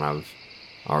 as they kind of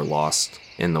are lost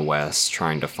in the West,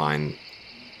 trying to find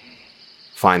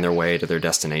their way to their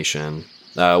destination.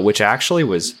 Which actually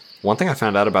was one thing I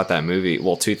found out about that movie.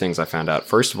 Well, two things I found out.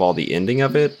 First of all, the ending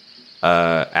of it,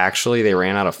 actually they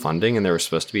ran out of funding and there was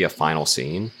supposed to be a final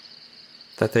scene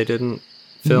that they didn't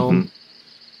film.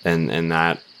 And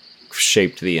that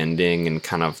shaped the ending and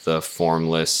kind of the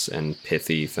formless and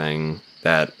pithy thing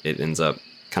that it ends up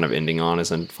kind of ending on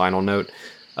as a final note.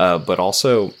 But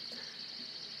also,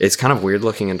 it's kind of weird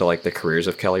looking into like the careers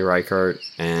of Kelly Reichardt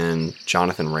and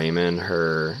Jonathan Raymond,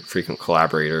 her frequent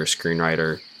collaborator,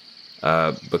 screenwriter,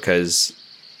 because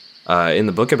in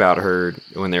the book about her,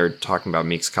 when they were talking about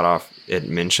Meek's Cutoff, it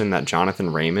mentioned that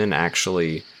Jonathan Raymond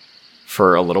actually,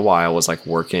 for a little while, was like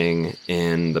working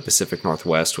in the Pacific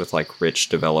Northwest with like rich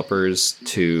developers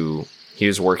he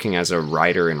was working as a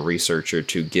writer and researcher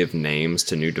to give names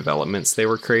to new developments they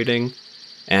were creating.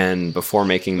 And before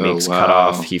making Meek's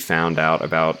Cutoff, he found out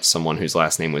about someone whose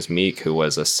last name was Meek, who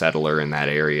was a settler in that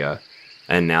area.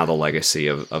 And now the legacy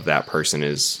of that person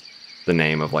is the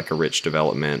name of like a rich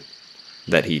development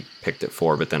that he picked it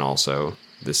for, but then also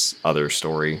this other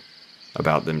story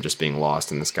about them just being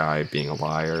lost and this guy being a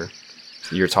liar.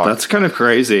 You're talking. That's kind of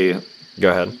crazy. Go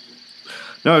ahead.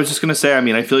 No, I was just going to say, I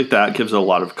mean, I feel like that gives a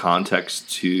lot of context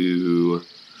to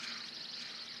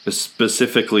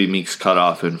specifically Meek's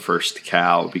Cutoff and First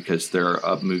Cow, because there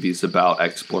are movies about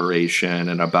exploration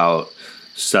and about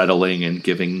settling and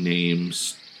giving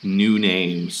names, new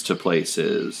names to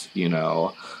places, you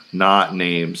know, not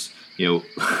names, you know,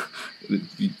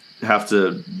 you have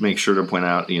to make sure to point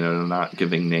out, you know, not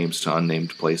giving names to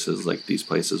unnamed places. Like, these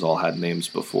places all had names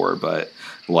before, but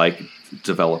like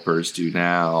developers do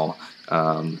now,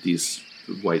 these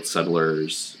white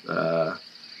settlers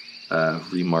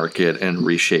remarket and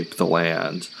reshape the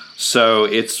land. So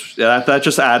it's that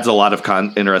just adds a lot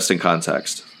of interesting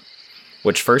context.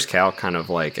 Which First Cow kind of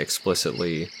like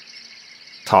explicitly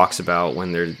talks about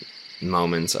when there are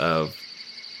moments of,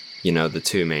 you know, the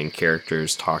two main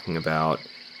characters talking about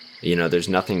there's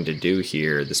nothing to do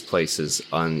here. This place is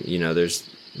there's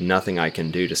nothing I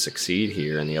can do to succeed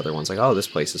here. And the other one's like, oh, this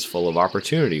place is full of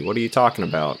opportunity. What are you talking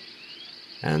about?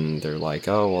 And they're like,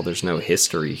 oh, well, there's no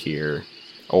history here.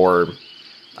 Or,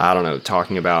 I don't know,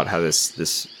 talking about how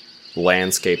this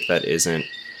landscape that isn't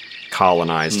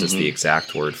colonized is the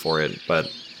exact word for it,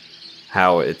 but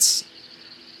how it's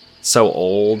so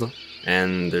old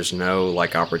and there's no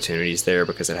like opportunities there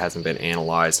because it hasn't been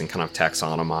analyzed and kind of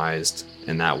taxonomized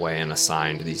in that way and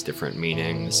assigned these different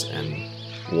meanings and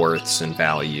worths and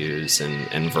values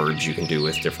and verbs you can do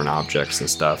with different objects and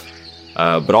stuff.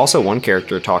 But also one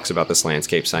character talks about this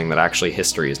landscape saying that actually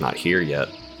history is not here yet.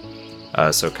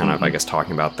 So kind of, I guess,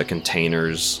 talking about the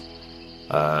containers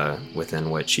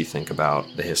within which you think about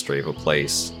the history of a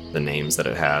place, the names that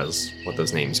it has, what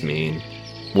those names mean.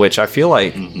 Which I feel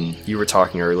like you were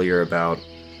talking earlier about,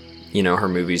 her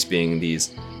movies being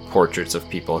these portraits of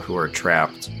people who are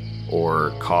trapped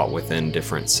or caught within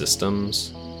different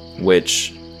systems,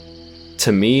 which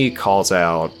to me calls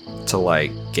out to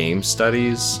like game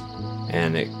studies,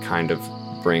 and it kind of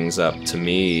brings up to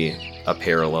me a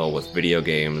parallel with video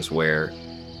games where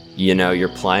you're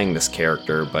playing this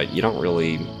character but you don't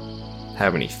really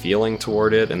have any feeling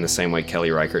toward it, in the same way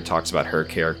Kelly Reichardt talks about her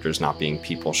characters not being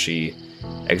people she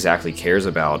exactly cares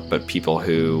about, but people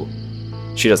who,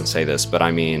 she doesn't say this, but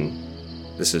I mean,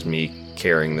 this is me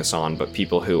carrying this on, but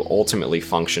people who ultimately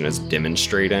function as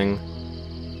demonstrating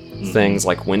things.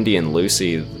 Like Wendy and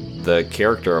Lucy, the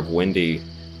character of Wendy,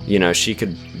 she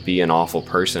could be an awful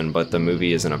person, but the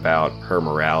movie isn't about her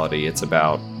morality. It's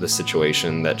about the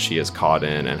situation that she is caught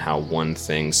in and how one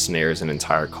thing snares an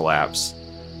entire collapse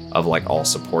of like all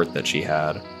support that she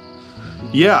had.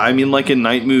 Yeah, I mean, like in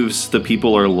Night Moves, the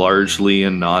people are largely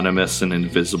anonymous and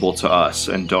invisible to us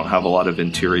and don't have a lot of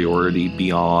interiority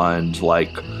beyond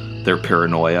like their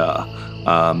paranoia.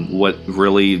 What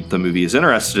really the movie is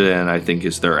interested in, I think,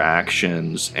 is their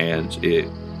actions, and it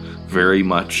very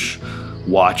much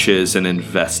watches and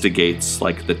investigates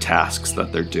like the tasks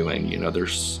that they're doing.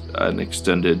 There's an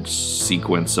extended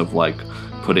sequence of like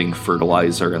putting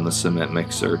fertilizer in the cement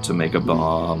mixer to make a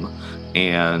bomb,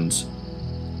 and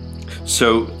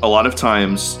so a lot of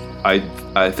times I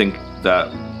think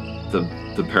that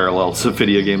the parallels of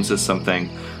video games is something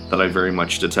that I very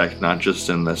much detect, not just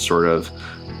in this sort of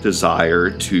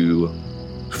desire to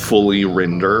fully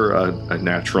render a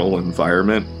natural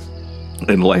environment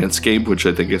and landscape, which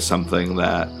I think is something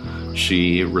that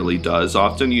she really does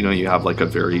often. You have like a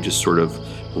very just sort of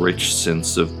rich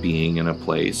sense of being in a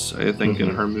place, I think,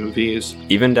 in her movies.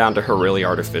 Even down to her really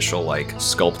artificial like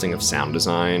sculpting of sound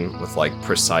design with like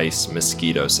precise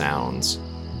mosquito sounds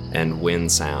and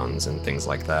wind sounds and things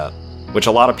like that, which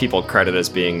a lot of people credit as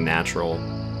being natural,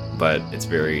 but it's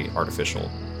very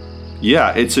artificial.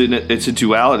 Yeah, it's a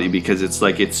duality, because it's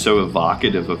like it's so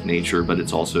evocative of nature, but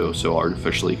it's also so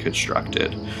artificially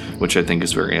constructed, which I think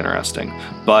is very interesting.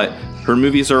 But her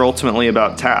movies are ultimately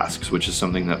about tasks, which is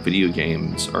something that video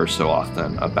games are so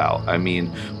often about. I mean,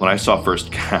 when I saw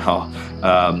First Cow,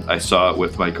 I saw it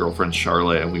with my girlfriend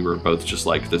Charlotte, and we were both just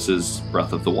like, this is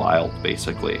Breath of the Wild,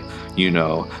 basically.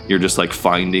 You're just like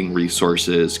finding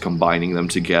resources, combining them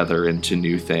together into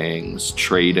new things,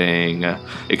 trading,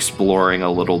 exploring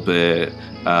a little bit,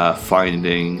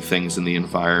 finding things in the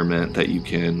environment that you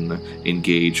can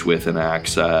engage with and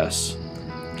access.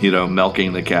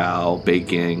 Milking the cow,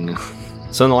 baking.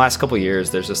 So in the last couple of years,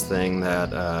 there's this thing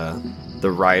that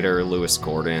the writer Lewis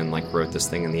Gordon wrote this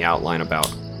thing in the outline about.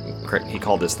 He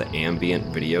called this the ambient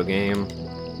video game,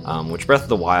 which Breath of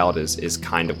the Wild is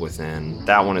kind of within.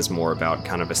 That one is more about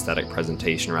kind of aesthetic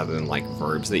presentation rather than like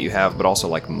verbs that you have, but also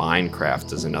like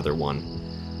Minecraft is another one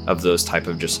of those type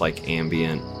of just like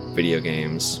ambient video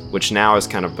games, which now has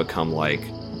kind of become like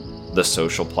the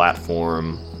social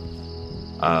platform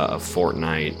of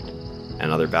Fortnite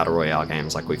and other Battle Royale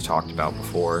games like we've talked about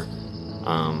before.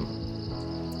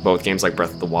 Both games like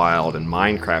Breath of the Wild and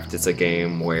Minecraft, it's a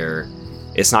game where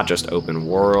it's not just open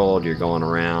world, you're going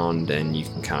around and you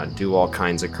can kind of do all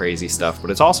kinds of crazy stuff, but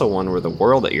it's also one where the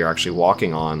world that you're actually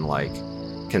walking on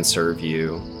can serve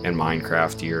you. In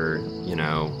Minecraft, you're,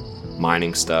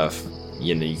 mining stuff,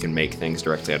 you can make things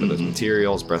directly out of those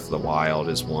materials. Breath of the Wild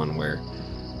is one where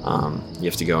you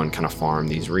have to go and kind of farm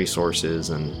these resources,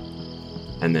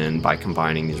 and then by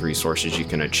combining these resources you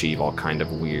can achieve all kind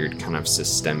of weird kind of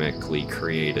systemically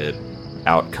created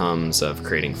outcomes of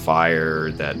creating fire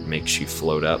that makes you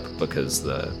float up because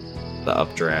the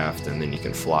updraft, and then you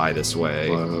can fly this way.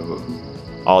 Whoa.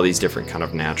 All these different kind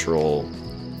of natural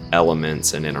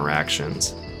elements and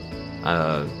interactions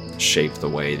shape the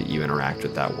way that you interact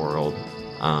with that world.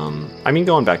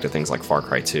 Going back to things like Far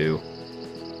Cry 2,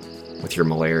 with your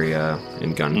malaria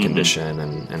and gun condition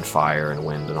and fire and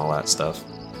wind and all that stuff.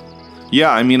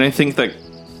 Yeah, I mean, I think that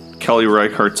Kelly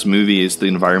Reichardt's movies, the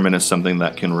environment is something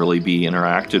that can really be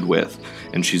interacted with,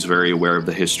 and she's very aware of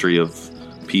the history of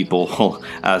people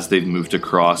as they've moved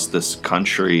across this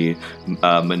country,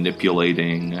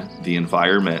 manipulating the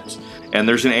environment. And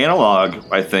there's an analog,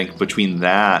 I think, between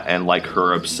that and like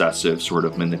her obsessive sort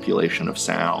of manipulation of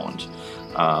sound.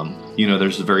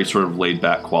 There's a very sort of laid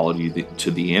back quality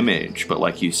to the image, but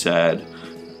like you said,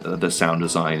 the sound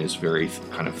design is very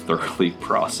kind of thoroughly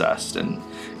processed and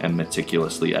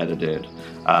meticulously edited.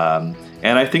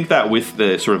 And I think that with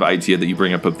the sort of idea that you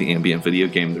bring up of the ambient video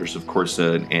game, there's of course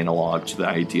an analog to the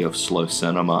idea of slow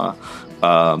cinema,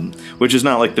 which is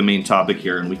not like the main topic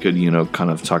here, and we could, kind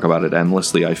of talk about it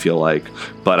endlessly, I feel like.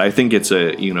 But I think it's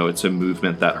a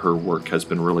movement that her work has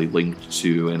been really linked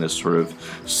to and is sort of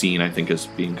seen, I think, as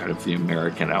being kind of the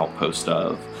American outpost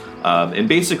of. And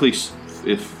basically,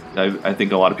 I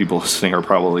think a lot of people listening are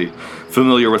probably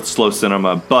familiar with slow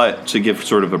cinema, but to give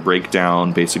sort of a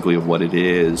breakdown basically of what it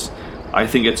is, I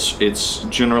think it's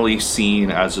generally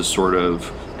seen as a sort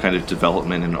of kind of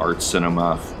development in art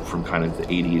cinema from kind of the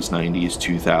 80s, 90s,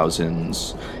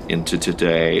 2000s into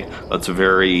today.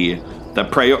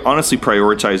 Honestly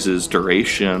prioritizes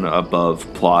duration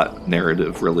above plot,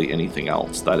 narrative, really anything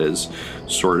else. That is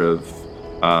sort of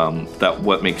that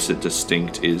what makes it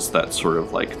distinct is that sort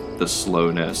of like the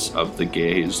slowness of the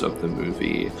gaze of the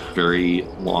movie. Very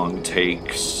long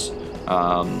takes,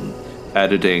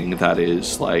 editing that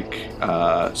is like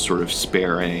sort of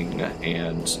sparing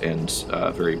and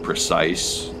very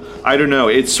precise. I don't know.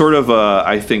 It's sort of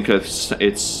I think it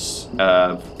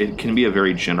can be a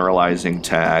very generalizing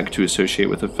tag to associate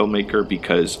with a filmmaker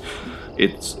because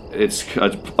it's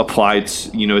applied.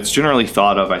 It's generally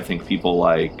thought of. I think people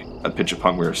like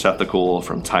Apichatpong Weerasethakul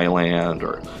from Thailand,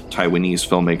 or Taiwanese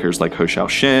filmmakers like Ho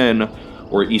Xiaoshin,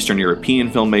 or Eastern European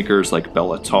filmmakers like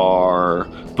Bela Tarr.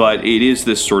 But it is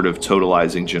this sort of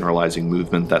totalizing, generalizing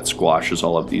movement that squashes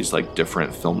all of these like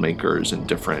different filmmakers and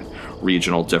different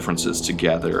regional differences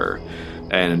together.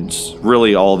 And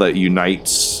really all that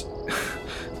unites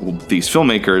these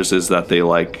filmmakers is that they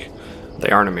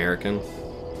aren't American.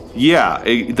 Yeah,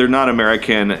 they're not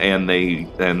American, and they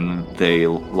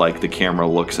like the camera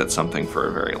looks at something for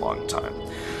a very long time.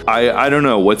 I don't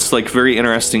know. What's like very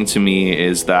interesting to me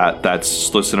is that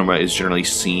slow cinema is generally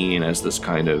seen as this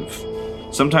kind of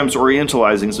sometimes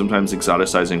orientalizing, sometimes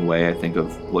exoticizing way, I think,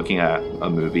 of looking at a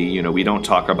movie. We don't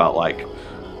talk about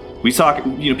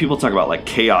people talk about like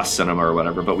chaos cinema or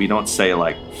whatever, but we don't say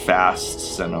like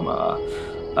fast cinema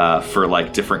for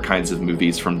like different kinds of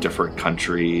movies from different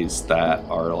countries that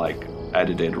are like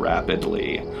edited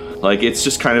rapidly. Like it's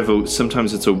just kind of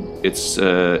sometimes it's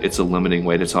a limiting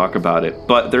way to talk about it.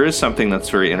 But there is something that's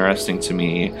very interesting to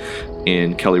me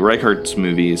in Kelly Reichardt's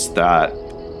movies, that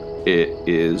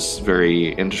it's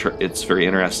very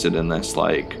interested in this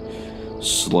like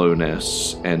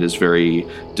slowness and is very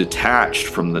detached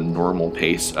from the normal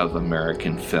pace of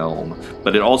American film.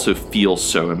 But it also feels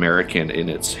so American in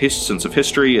its sense of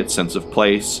history, its sense of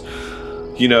place.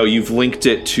 You've linked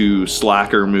it to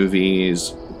slacker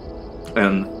movies.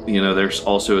 And, there's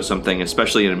also something,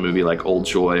 especially in a movie like Old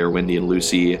Joy or Wendy and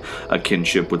Lucy, a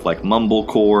kinship with like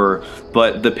mumblecore.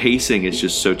 But the pacing is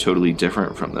just so totally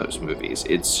different from those movies.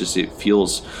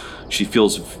 She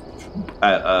feels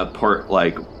a part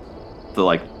like the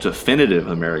like definitive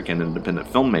American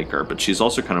independent filmmaker, but she's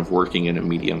also kind of working in a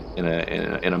medium,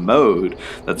 in a mode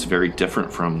that's very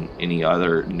different from any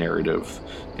other narrative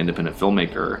independent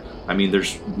filmmaker. I mean,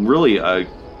 there's really a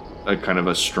kind of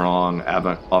a strong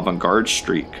avant-garde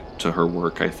streak to her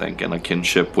work, I think, and a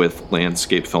kinship with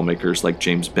landscape filmmakers like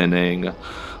James Benning,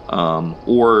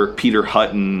 or Peter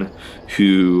Hutton,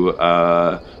 who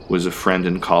was a friend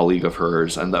and colleague of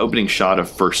hers. And the opening shot of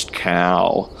First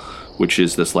Cow, which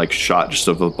is this like shot just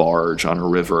of a barge on a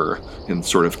river in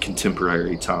sort of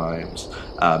contemporary times,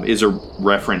 is a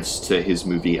reference to his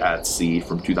movie At Sea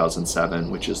from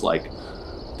 2007, which is like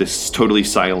this totally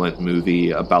silent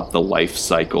movie about the life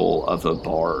cycle of a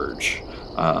barge,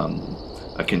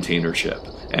 a container ship.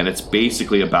 And it's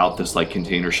basically about this like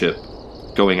container ship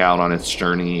going out on its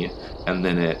journey, and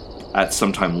then at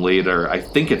some time later, I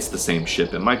think it's the same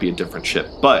ship, it might be a different ship,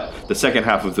 but the second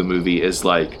half of the movie is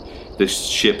like this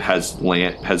ship has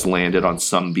landed on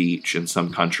some beach in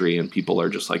some country, and people are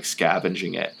just like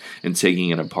scavenging it and taking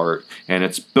it apart. And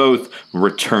it's both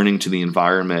returning to the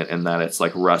environment and that it's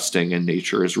like rusting and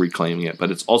nature is reclaiming it,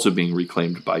 but it's also being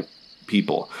reclaimed by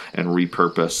people and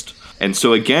repurposed. And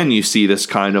so again, you see this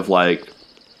kind of like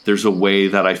there's a way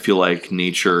that I feel like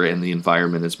nature and the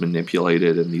environment is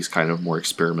manipulated in these kind of more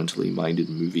experimentally minded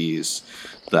movies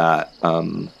that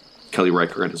Kelly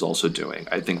Reichardt is also doing.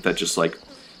 I think that just like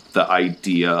the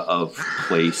idea of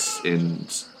place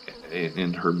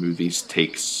in her movies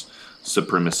takes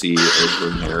supremacy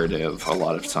over narrative a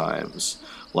lot of times.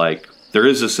 Like, there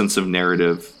is a sense of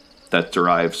narrative that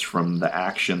derives from the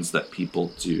actions that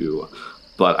people do,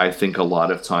 but I think a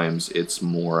lot of times it's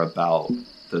more about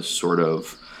the sort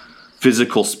of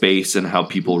physical space and how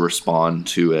people respond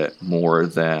to it more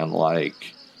than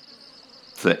like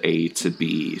the A to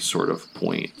B sort of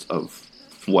point of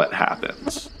what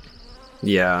happens.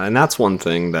 Yeah, and that's one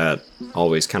thing that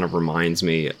always kind of reminds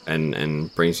me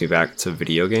and brings me back to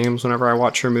video games whenever I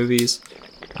watch her movies.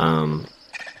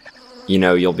 You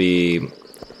know, you'll be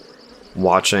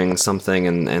watching something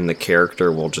and the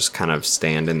character will just kind of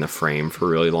stand in the frame for a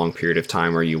really long period of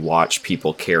time, or you watch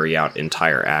people carry out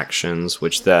entire actions,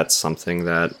 which that's something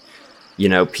that, you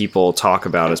know, people talk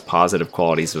about as positive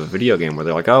qualities of a video game, where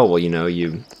they're like, oh, well, you know,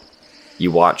 you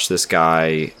watch this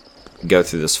guy go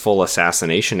through this full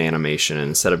assassination animation, and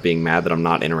instead of being mad that I'm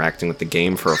not interacting with the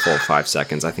game for a full 5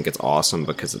 seconds, I think it's awesome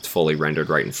because it's fully rendered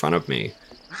right in front of me.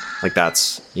 Like,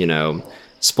 that's, you know,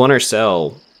 Splinter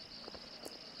Cell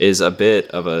is a bit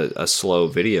of a slow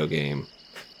video game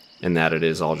in that it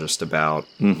is all just about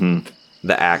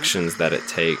the actions that it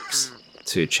takes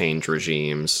to change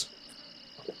regimes,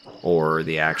 or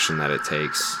the action that it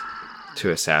takes to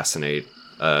assassinate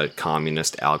a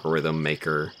communist algorithm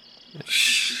maker.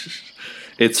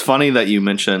 It's funny that you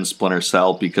mentioned Splinter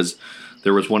Cell, because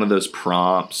there was one of those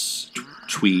prompts,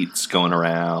 tweets going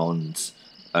around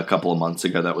a couple of months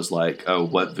ago that was like, oh,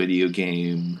 what video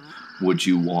game would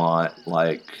you want,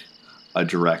 like, a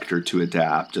director to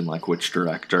adapt, and like which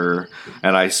director?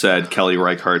 And I said Kelly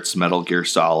Reichardt's Metal Gear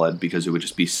Solid, because it would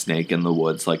just be Snake in the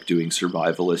woods, like doing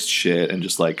survivalist shit and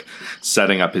just like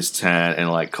setting up his tent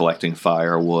and like collecting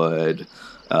firewood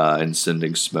and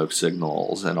sending smoke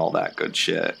signals and all that good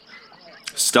shit.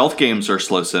 Stealth games are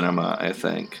slow cinema, I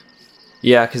think.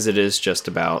 Yeah, because it is just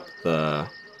about the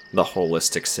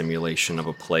holistic simulation of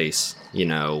a place. You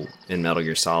know, in Metal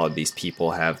Gear Solid, these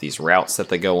people have these routes that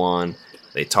they go on.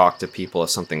 They talk to people if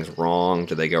something's wrong.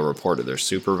 Do they go report to their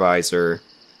supervisor?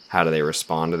 How do they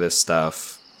respond to this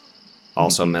stuff?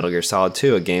 Also, Metal Gear Solid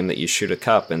 2, a game that you shoot a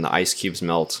cup and the ice cubes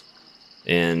melt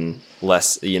in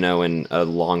less, you know, in a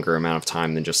longer amount of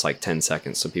time than just like 10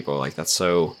 seconds. So people are like, that's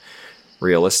so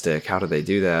realistic. How do they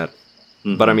do that?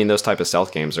 But I mean, those type of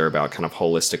stealth games are about kind of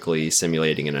holistically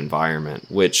simulating an environment,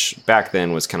 which back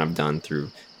then was kind of done through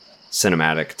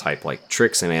cinematic type like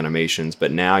tricks and animations.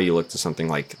 But now you look to something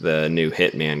like the new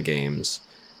Hitman games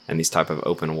and these type of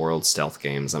open world stealth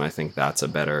games, and I think that's a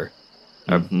better,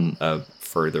 a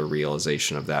further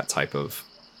realization of that type of,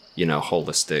 you know,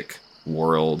 holistic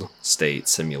world state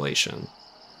simulation.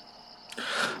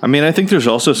 I mean, I think there's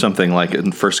also something like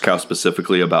in First Cow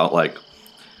specifically about like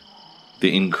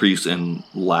the increase in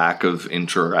lack of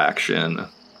interaction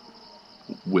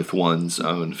with one's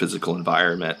own physical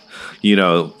environment. You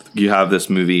know, you have this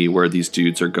movie where these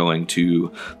dudes are going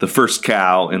to the First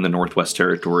Cow in the Northwest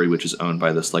Territory, which is owned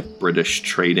by this like British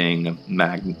trading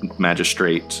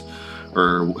magistrate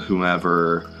or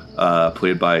whomever,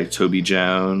 played by Toby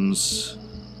Jones,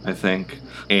 I think.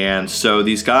 And so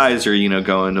these guys are, you know,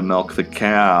 going to milk the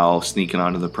cow, sneaking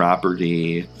onto the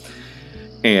property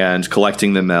and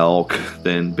collecting the milk,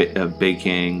 then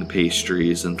baking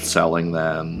pastries and selling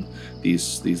them.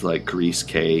 These like grease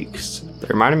cakes. They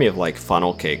reminded me of like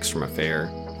funnel cakes from a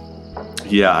fair.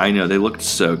 Yeah, I know. They looked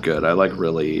so good. I like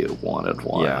really wanted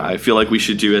one. Yeah. I feel like we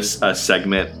should do a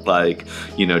segment, like,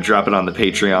 you know, drop it on the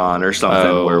Patreon or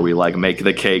something where we like make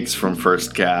the cakes from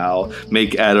First Cow,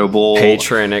 make edible.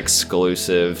 Patron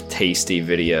exclusive, tasty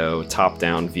video, top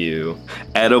down view.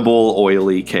 Edible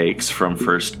oily cakes from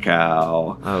First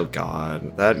Cow. Oh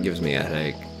God, that gives me a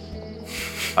headache.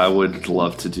 I would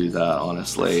love to do that,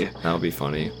 honestly. That would be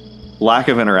funny. Lack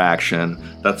of interaction.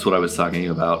 That's what I was talking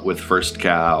about with First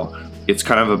Cow. It's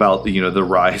kind of about, you know, the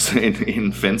rise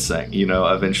in fencing. You know,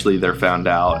 eventually they're found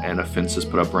out and a fence is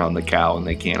put up around the cow and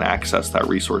they can't access that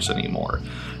resource anymore.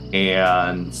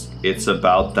 And it's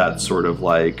about that sort of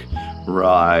like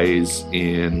rise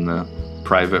in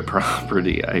private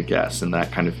property, I guess, and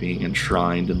that kind of being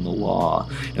enshrined in the law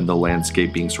and the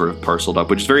landscape being sort of parceled up,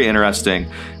 which is very interesting.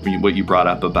 What you brought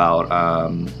up about,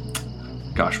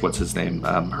 what's his name?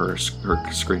 Her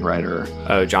screenwriter.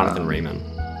 Oh, Jonathan Raymond.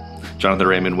 Jonathan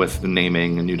Raymond with the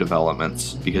naming and new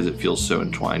developments, because it feels so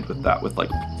entwined with that, with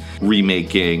like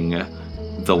remaking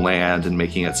the land and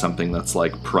making it something that's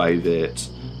like private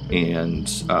and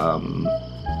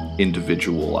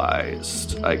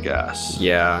individualized, I guess.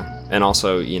 Yeah, and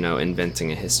also,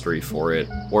 inventing a history for it,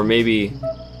 or maybe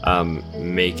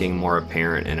making more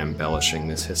apparent and embellishing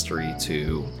this history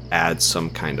to add some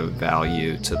kind of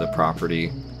value to the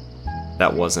property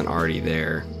that wasn't already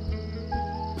there,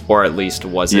 or at least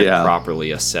wasn't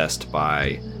properly assessed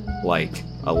by like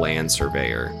a land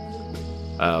surveyor,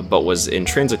 but was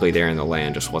intrinsically there in the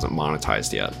land, just wasn't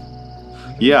monetized yet.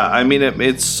 Yeah, I mean,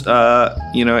 it's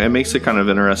it makes it kind of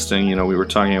interesting. We were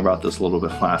talking about this a little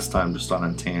bit last time, just on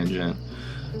a tangent.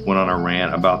 Went on a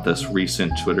rant about this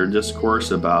recent Twitter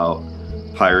discourse about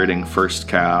pirating First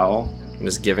Cow.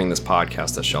 Just giving this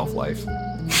podcast a shelf life.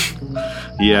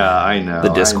 Yeah, I know.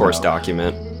 The discourse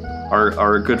document.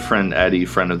 Our good friend Eddie,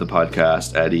 friend of the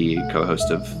podcast, Eddie,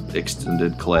 co-host of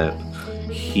Extended Clip,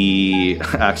 he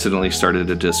accidentally started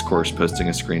a discourse posting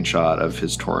a screenshot of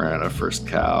his torrent of First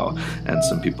Cow, and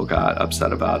some people got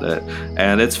upset about it.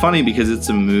 And it's funny because it's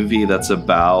a movie that's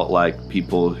about like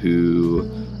people who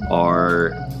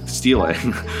are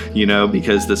stealing,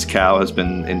 because this cow has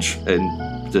been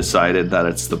decided that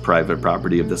it's the private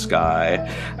property of this guy,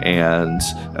 and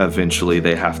eventually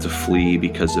they have to flee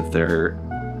because of their,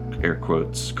 air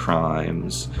quotes,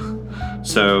 crimes.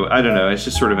 So I don't know, it's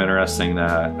just sort of interesting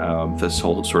that this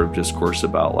whole sort of discourse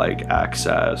about like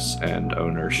access and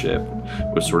ownership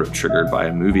was sort of triggered by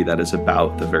a movie that is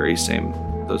about those very same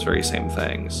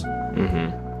things.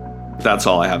 Mm-hmm. That's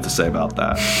all I have to say about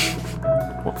that.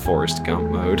 Well, Forrest Gump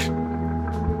mode.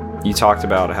 You talked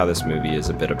about how this movie is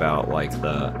a bit about like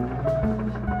the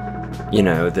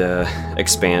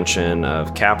expansion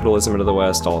of capitalism into the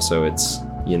West. Also, it's,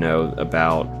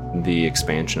 about the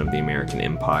expansion of the American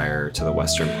empire to the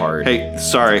western part. Hey,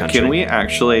 sorry, can we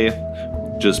actually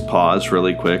just pause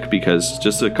really quick? Because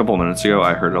just a couple minutes ago,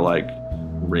 I heard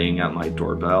a ring at my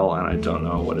doorbell, and I don't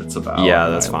know what it's about. Yeah,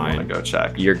 that's fine. I want to go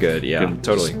check. You're good, yeah,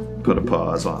 totally. Put a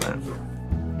pause on it.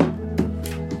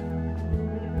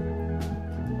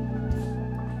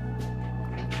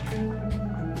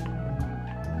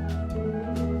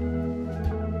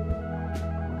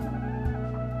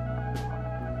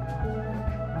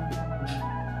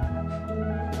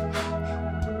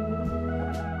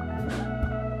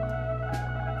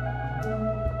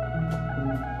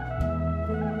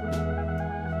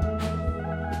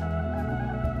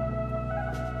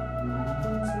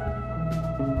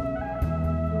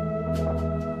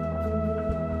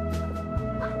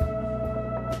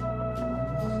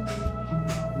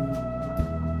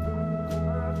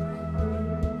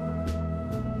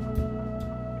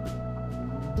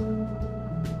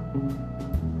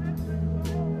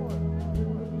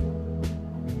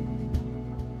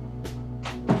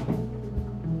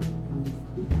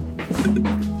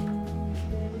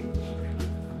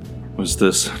 Was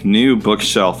this new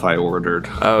bookshelf I ordered.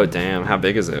 Oh damn, how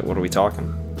big is it? What are we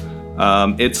talking?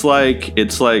 It's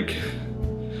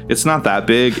not that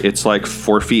big. It's like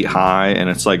 4 feet high, and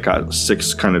it's like got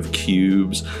 6 kind of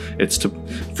cubes. It's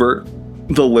for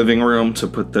the living room to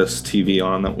put this TV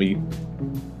on that we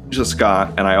just got.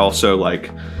 And I also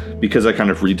because I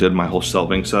kind of redid my whole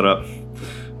shelving setup,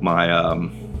 my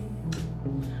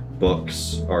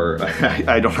books are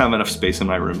I don't have enough space in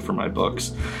my room for my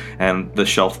books, and the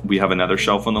shelf, we have another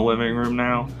shelf in the living room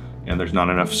now, and there's not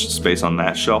enough space on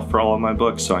that shelf for all of my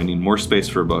books, so I need more space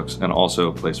for books and also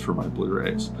a place for my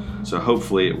Blu-rays. So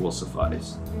hopefully it will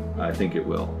suffice. I think it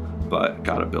will, but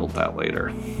gotta build that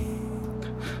later.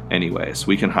 Anyways,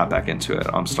 we can hop back into it.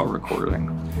 I'm still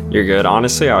recording. You're good.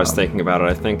 Honestly, I was thinking about it.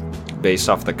 I think based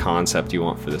off the concept you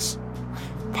want for this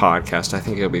podcast, I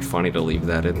think it would be funny to leave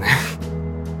that in there.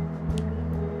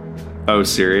 Oh,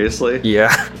 seriously?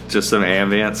 Yeah. Just some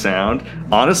ambient sound?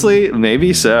 Honestly,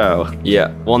 maybe so.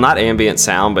 Yeah. Well, not ambient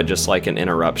sound, but just like an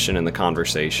interruption in the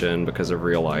conversation because of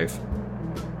real life.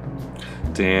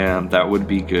 Damn, that would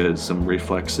be good. Some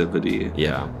reflexivity.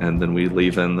 Yeah. And then we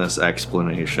leave in this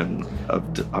explanation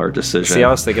of our decision. See,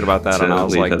 I was thinking about that, and I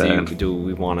was like, do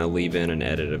we want to leave in an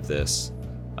edit of this?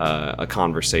 A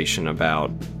conversation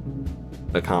about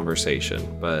a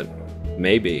conversation, but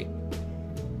maybe.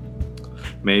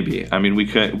 Maybe. I mean, we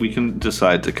can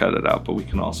decide to cut it out, but we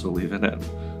can also leave it in.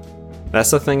 That's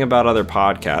the thing about other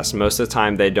podcasts. Most of the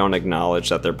time, they don't acknowledge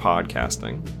that they're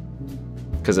podcasting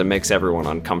because it makes everyone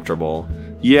uncomfortable.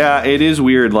 Yeah, it is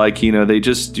weird. They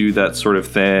just do that sort of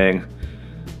thing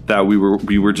that we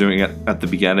were doing at the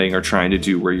beginning, or trying to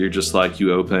do, where you're just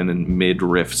you open in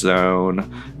mid-riff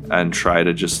zone and try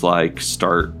to just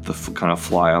start the kind of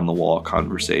fly on the wall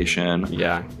conversation.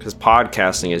 Yeah, because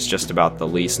podcasting is just about the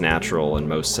least natural and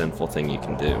most sinful thing you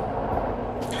can do.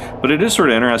 But it is sort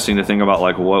of interesting to think about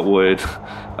what would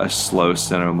a slow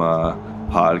cinema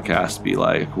podcast be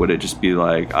like? Would it just be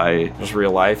like Just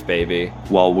real life, baby.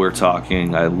 while we're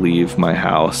talking, I leave my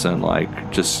house and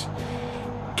like just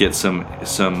get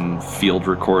some field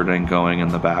recording going in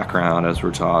the background as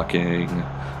we're talking?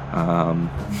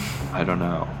 I don't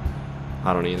know.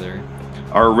 I don't either.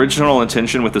 Our original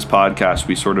intention with this podcast,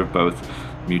 we sort of both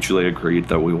mutually agreed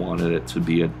that we wanted it to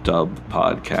be a dub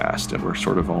podcast, and we're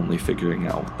sort of only figuring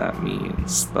out what that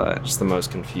means. But Just the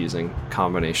most confusing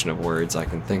combination of words I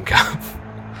can think of.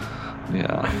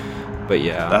 yeah, But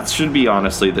yeah. that should be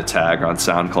honestly the tag on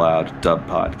SoundCloud, dub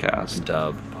podcast.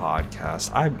 Dub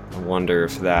podcast. I wonder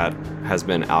if that has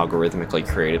been algorithmically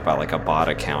created by like a bot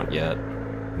account yet.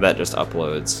 That just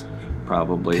uploads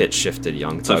Probably. pitch shifted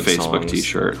Young It's a Thug Facebook songs.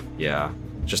 t-shirt. Yeah.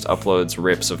 Just uploads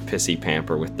rips of Pissy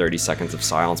Pamper with 30 seconds of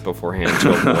silence beforehand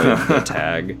to avoid the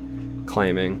tag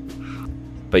claiming.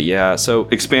 But yeah, so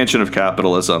Expansion of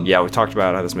capitalism. yeah, we talked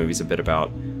about how this movie's a bit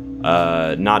about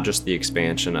not just the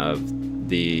expansion of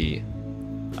the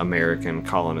American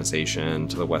colonization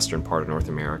to the western part of North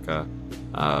America,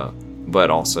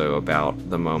 but also about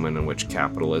the moment in which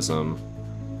capitalism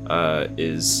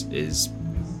is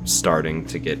starting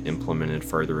to get implemented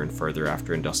further and further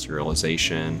after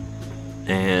industrialization.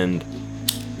 And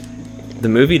the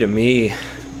movie, to me,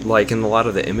 like in a lot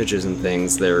of the images and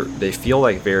things, they feel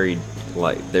like very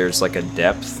like there's like a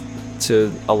depth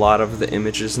to a lot of the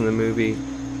images in the movie,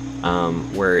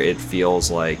 where it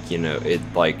feels like, you know, it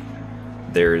like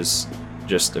there's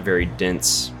just a very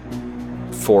dense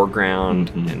foreground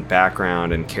and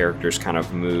background, and characters kind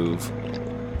of move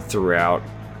throughout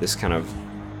this kind of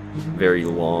very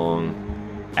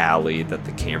long alley that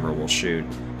the camera will shoot,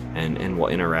 and will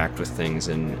interact with things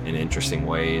in interesting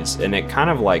ways. And it kind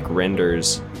of like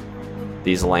renders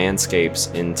these landscapes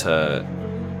into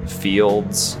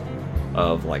fields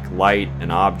of like light and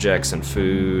objects and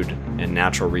food and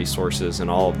natural resources and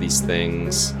all of these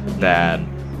things that,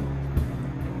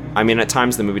 I mean, at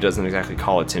times the movie doesn't exactly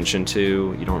call attention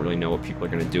to. You don't really know what people are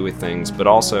going to do with things, but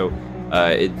also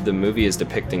the movie is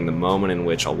depicting the moment in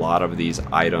which a lot of these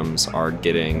items are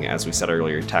getting, as we said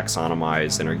earlier,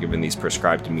 taxonomized and are given these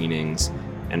prescribed meanings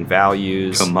and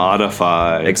values.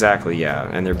 Commodified. Exactly, yeah.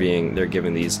 And they're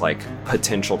given these like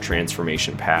potential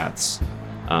transformation paths,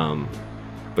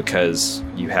 because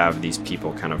you have these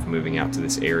people kind of moving out to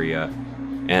this area.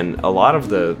 And a lot of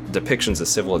the depictions of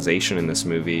civilization in this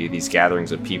movie, these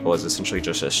gatherings of people, is essentially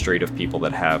just a street of people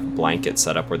that have blankets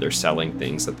set up where they're selling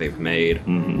things that they've made.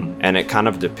 Mm-hmm. And it kind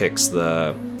of depicts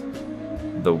the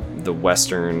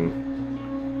Western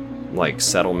like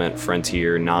settlement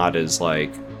frontier not as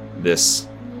like this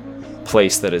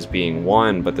place that is being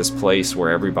won, but this place where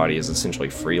everybody is essentially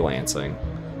freelancing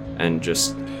and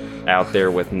just out there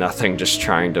with nothing, just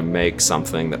trying to make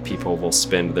something that people will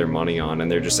spend their money on, and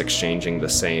they're just exchanging the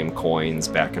same coins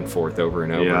back and forth over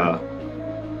and over.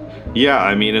 Yeah,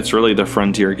 I mean, it's really the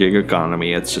frontier gig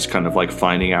economy. It's just kind of like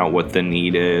finding out what the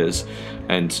need is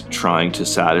and trying to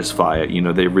satisfy it. You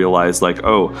know, they realize like,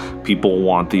 oh, people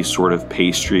want these sort of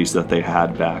pastries that they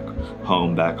had back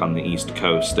home, back on the East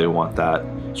Coast. They want that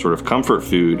sort of comfort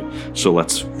food. So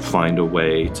let's find a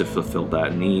way to fulfill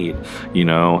that need. You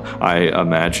know, I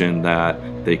imagine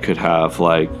that they could have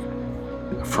like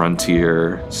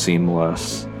frontier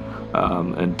seamless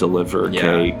and deliver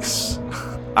cakes.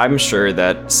 I'm sure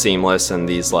that Seamless and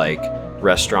these like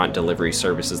restaurant delivery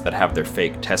services that have their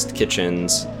fake test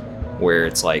kitchens, where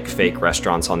it's like fake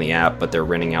restaurants on the app, but they're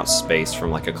renting out space from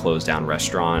like a closed down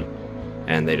restaurant,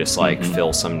 and they just like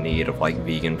fill some need of like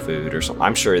vegan food or something.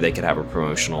 I'm sure they could have a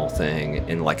promotional thing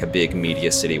in like a big media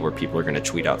city where people are going to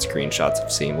tweet out screenshots of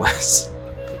Seamless.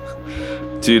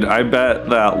 Dude, I bet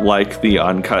that like the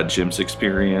Uncut Gems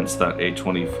experience, that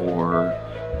A24,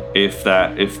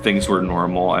 if things were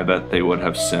normal, I bet they would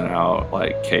have sent out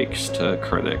like cakes to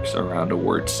critics around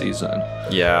award season.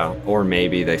 Yeah, or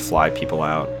maybe they fly people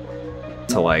out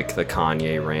to like the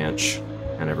Kanye ranch,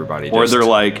 and everybody just Or they're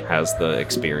like, has the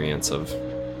experience of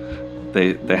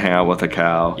they hang out with a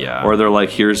cow. Yeah. Or they're like,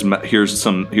 here's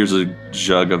a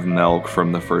jug of milk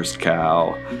from the first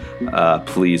cow.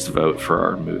 Please vote for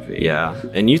our movie. yeah.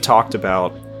 And you talked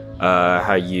about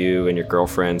how you and your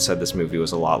girlfriend said this movie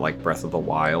was a lot like Breath of the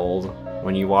Wild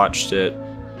when you watched it.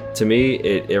 To me,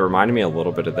 it reminded me a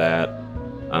little bit of that,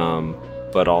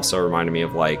 but also reminded me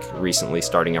of like recently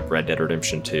starting up Red Dead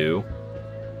Redemption 2,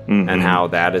 and how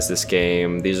that is this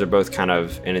game. These are both kind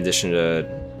of, in addition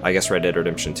to, I guess Red Dead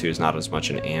Redemption 2 is not as much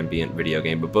an ambient video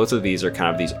game, but both of these are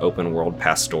kind of these open world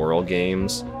pastoral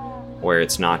games where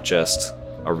it's not just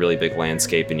a really big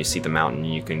landscape and you see the mountain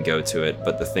and you can go to it,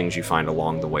 but the things you find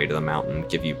along the way to the mountain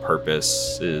give you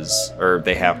purposes, or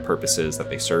they have purposes that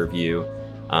they serve you.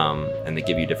 and they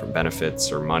give you different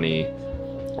benefits or money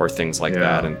or things like Yeah.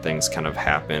 that, and things kind of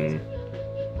happen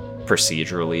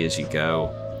procedurally as you go.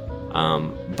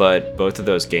 But both of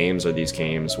those games are these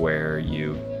games where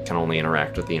you can only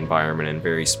interact with the environment in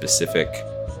very specific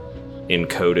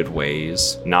encoded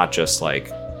ways, not just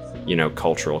like, you know,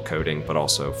 cultural coding, but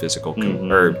also physical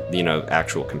or, you know,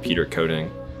 actual computer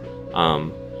coding,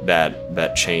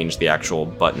 that change the actual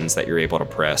buttons that you're able to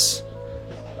press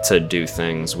to do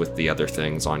things with the other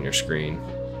things on your screen.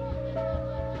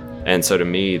 And so to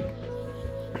me,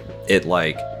 it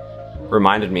like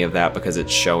reminded me of that because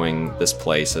it's showing this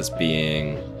place as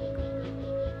being,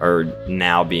 or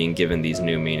now being given these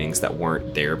new meanings that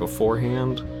weren't there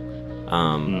beforehand,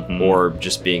 or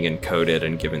just being encoded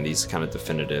and given these kind of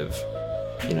definitive,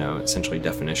 you know, essentially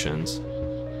definitions.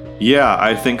 Yeah,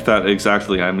 I think that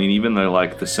exactly. I mean, even though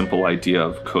like the simple idea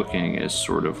of cooking is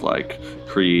sort of like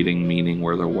creating meaning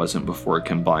where there wasn't before,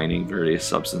 combining various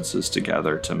substances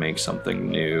together to make something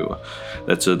new.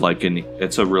 That's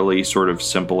it's a really sort of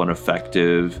simple and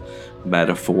effective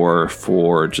metaphor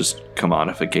for just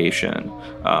commodification.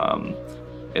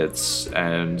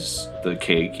 And the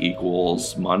cake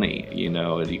equals money, you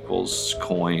know, it equals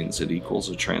coins, it equals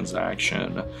a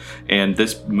transaction. And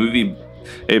this movie,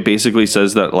 it basically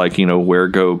says that, like, you know, where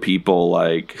go people,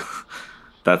 like,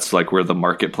 that's like where the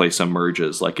marketplace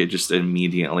emerges. Like, it just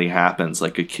immediately happens.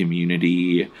 Like, a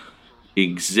community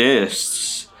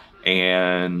exists,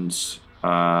 and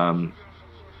the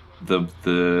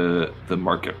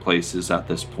marketplace is at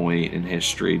this point in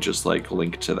history just like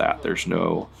linked to that. There's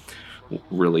no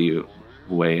really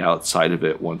way outside of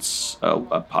it once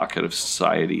a pocket of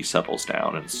society settles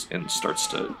down and starts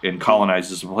to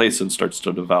colonizes a place and starts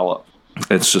to develop.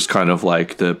 It's just kind of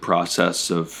like the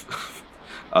process of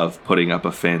putting up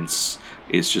a fence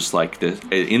is just like this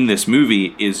in this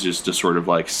movie is just a sort of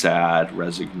like sad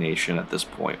resignation at this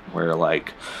point, where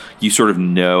like you sort of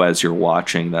know as you're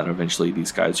watching that eventually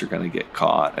these guys are going to get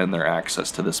caught and their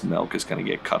access to this milk is going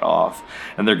to get cut off,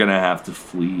 and they're going to have to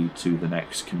flee to the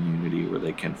next community where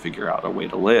they can figure out a way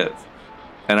to live.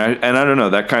 And I don't know,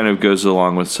 that kind of goes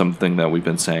along with something that we've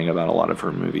been saying about a lot of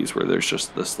her movies, where there's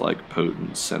just this like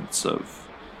potent sense of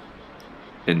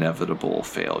inevitable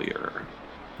failure.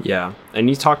 Yeah, and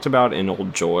you talked about in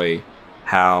Old Joy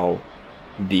how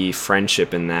the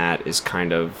friendship in that is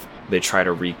kind of, they try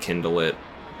to rekindle it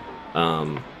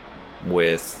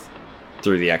with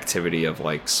through the activity of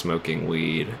like smoking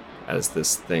weed as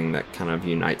this thing that kind of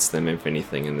unites them, if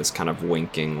anything, in this kind of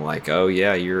winking, like, oh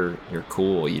yeah, you're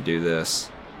cool, you do this,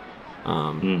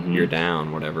 you're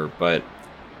down, whatever. But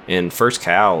in First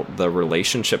Cow, the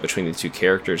relationship between the two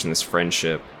characters and this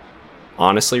friendship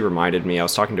honestly reminded me, I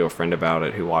was talking to a friend about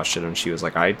it who watched it, and she was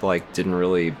like, I like didn't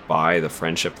really buy the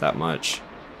friendship that much.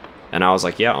 And I was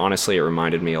like, yeah, honestly, it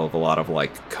reminded me of a lot of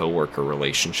like coworker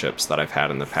relationships that I've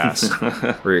had in the past,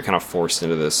 where you're kind of forced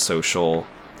into this social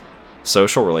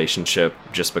relationship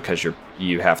just because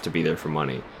you have to be there for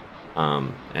money,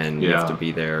 and you have to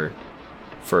be there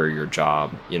for your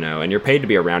job, you know, and you're paid to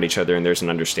be around each other, and there's an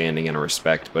understanding and a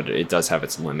respect, but it does have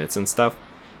its limits and stuff.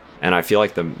 And I feel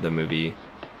like the movie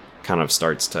kind of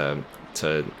starts to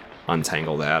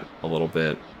untangle that a little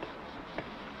bit,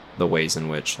 the ways in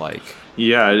which, like,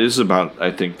 yeah, it is about,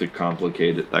 I think, that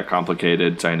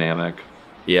complicated dynamic.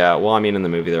 Yeah, well, I mean, in the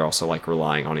movie they're also like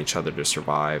relying on each other to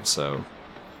survive, so.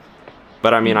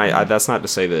 But I mean, I that's not to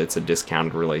say that it's a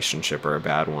discounted relationship or a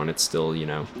bad one. It's still, you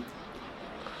know,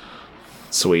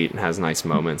 sweet and has nice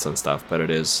moments and stuff, but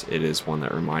it is one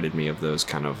that reminded me of those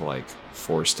kind of like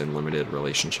forced and limited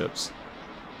relationships.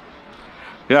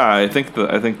 Yeah, I think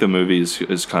the movie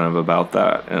is kind of about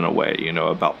that in a way, you know,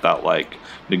 about that like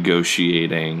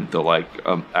negotiating the like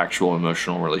actual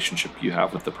emotional relationship you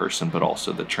have with the person, but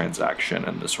also the transaction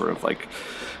and the sort of like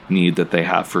need that they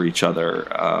have for each other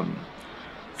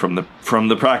from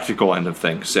the practical end of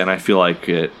things. And I feel like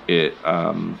it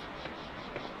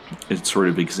sort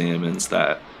of examines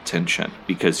that tension,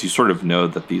 because you sort of know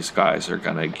that these guys are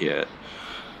gonna get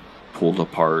pulled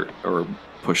apart or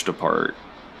pushed apart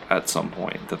at some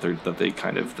point,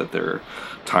 that their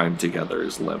time together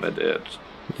is limited.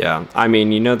 Yeah, I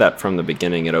mean, you know that from the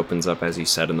beginning. It opens up, as you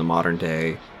said, in the modern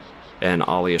day, and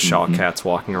Alia Shawkat's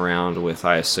walking around with,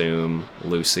 I assume,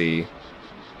 Lucy,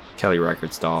 Kelly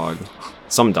Reichardt's dog,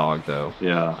 some dog though.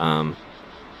 Yeah.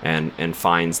 And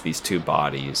finds these two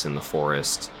bodies in the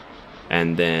forest,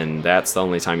 and then that's the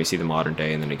only time you see the modern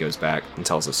day, and then he goes back and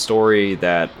tells a story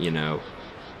that, you know,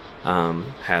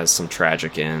 has some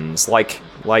tragic ends, like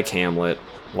Hamlet,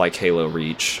 like Halo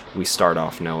Reach. We start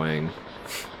off knowing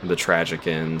the tragic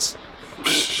ends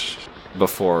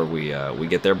before we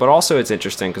get there. But also it's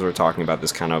interesting because we're talking about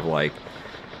this kind of like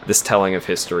this telling of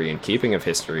history and keeping of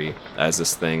history as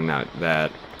this thing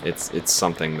that it's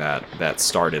something that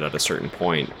started at a certain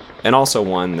point, and also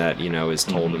one that, you know, is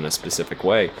told in a specific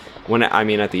way. When I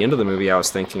mean, at the end of the movie, I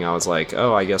was thinking, I was like,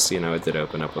 oh, I guess, you know, it did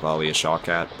open up with Alia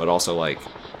Shawkat, but also, like,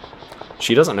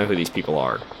 she doesn't know who these people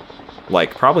are.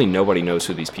 Like, probably nobody knows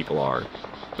who these people are,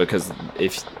 because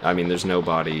there's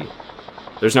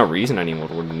no reason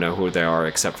anyone would know who they are,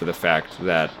 except for the fact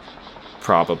that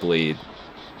probably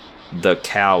the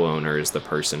cow owner is the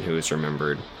person who is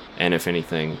remembered, and if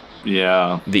anything,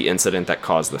 Yeah. the incident that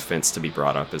caused the fence to be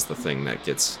brought up is the thing that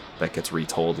gets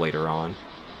retold later on.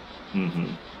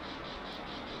 Mm-hmm.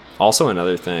 Also,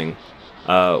 another thing,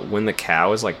 when the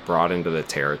cow is like brought into the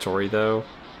territory, though,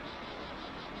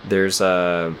 there's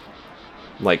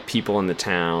like people in the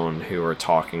town who are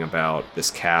talking about this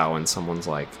cow, and someone's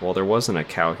like, well, there wasn't a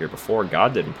cow here before.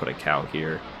 God didn't put a cow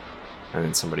here. And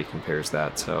then somebody compares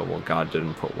that to, well, God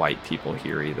didn't put white people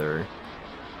here either.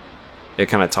 It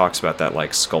kind of talks about that,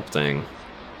 like, sculpting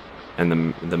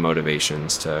and the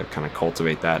motivations to kind of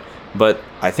cultivate that. But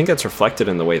I think that's reflected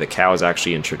in the way the cow is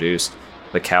actually introduced.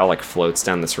 The cow, like, floats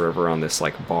down this river on this,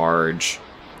 like, barge.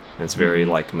 And it's very,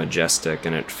 like, majestic,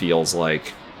 and it feels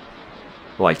like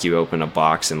you open a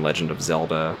box in Legend of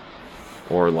Zelda,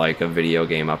 or like a video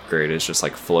game upgrade is just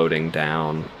like floating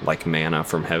down like manna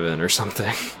from heaven or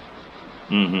something.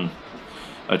 Mm-hmm.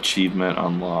 Achievement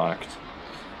unlocked.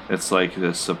 It's like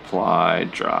the supply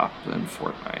drop in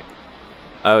Fortnite.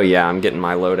 Oh yeah, I'm getting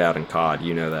my loadout in COD,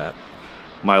 you know that.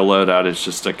 My loadout is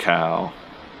just a cow.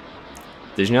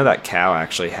 Did you know that cow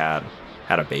actually had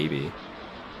a baby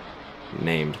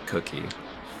named Cookie?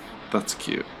 That's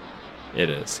cute. It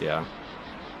is, yeah.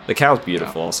 The cow's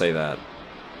beautiful, I'll say that.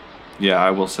 Yeah,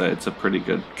 I will say it's a pretty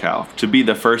good cow. To be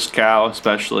the first cow,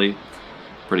 especially,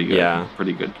 pretty good. Yeah.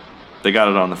 Pretty good. They got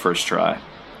it on the first try.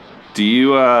 Do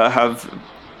you have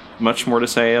much more to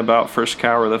say about First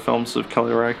Cow or the films of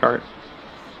Kelly Reichardt?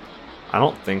 I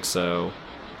don't think so.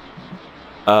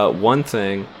 One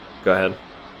thing... Go ahead.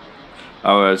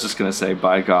 Oh, I was just going to say,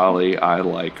 by golly, I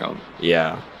like them.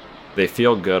 Yeah. They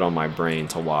feel good on my brain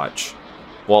to watch.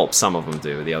 Well, some of them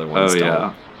do. The other ones don't.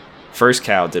 Yeah. First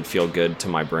Cow did feel good to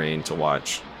my brain to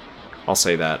watch. I'll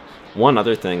say that. One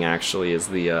other thing, actually, is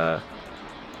the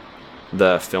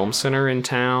film center in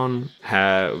town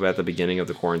had, at the beginning of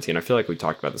the quarantine, I feel like we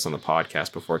talked about this on the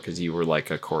podcast before because you were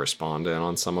like a correspondent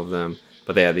on some of them,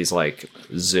 but they had these like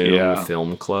Zoom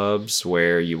film clubs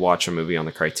where you watch a movie on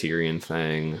the Criterion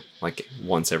thing like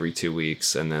once every 2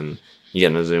 weeks, and then you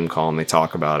get in a Zoom call and they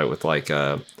talk about it with like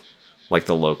the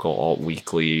local alt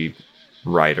weekly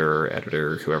writer,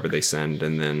 editor, whoever they send,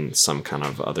 and then some kind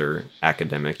of other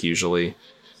academic usually.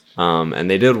 And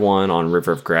they did one on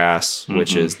River of Grass,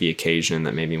 which is the occasion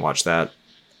that made me watch that.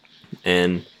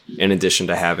 And in addition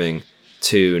to having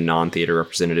two non-theater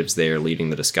representatives there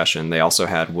leading the discussion, they also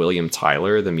had William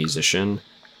Tyler, the musician,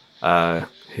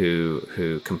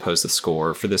 who composed the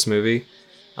score for this movie.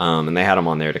 And they had him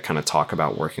on there to kind of talk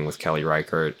about working with Kelly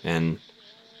Reichardt. And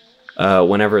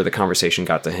whenever the conversation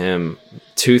got to him,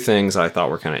 two things I thought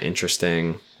were kind of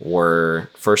interesting were,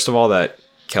 first of all, that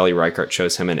Kelly Reichardt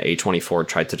chose him, and A24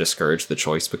 tried to discourage the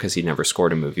choice because he never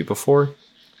scored a movie before.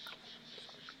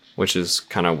 Which is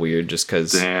kind of weird just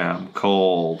because... Damn,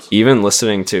 cold. Even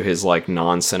listening to his, like,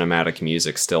 non-cinematic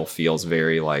music still feels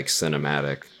very, like,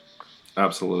 cinematic.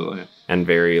 Absolutely. And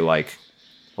very, like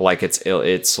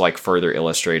it's like, further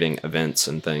illustrating events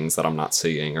and things that I'm not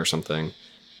seeing or something.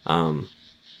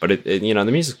 But, it you know,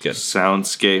 the music's good.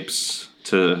 Soundscapes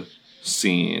to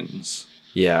scenes.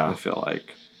 Yeah. I feel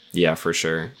like. Yeah, for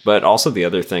sure. But also the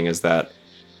other thing is that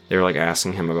they were like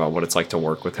asking him about what it's like to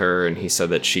work with her, and he said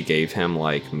that she gave him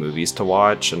like movies to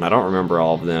watch, and I don't remember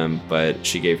all of them, but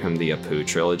she gave him the Apu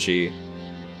trilogy,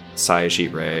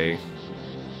 Saiyajit Ray.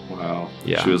 Wow.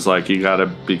 Yeah. She was like, you gotta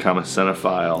become a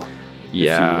cinephile if you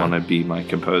want to be my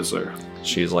composer.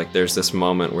 She's like, there's this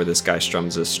moment where this guy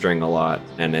strums his string a lot,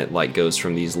 and it like goes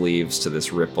from these leaves to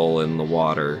this ripple in the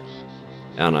water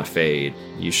on a fade.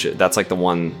 That's like the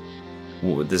one,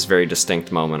 this very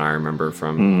distinct moment I remember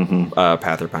from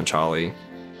Pather Panchali.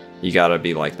 You gotta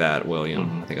be like that,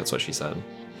 William. I think that's what she said.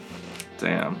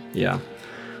 Damn. Yeah.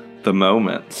 The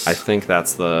moments. I think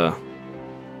that's the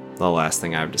last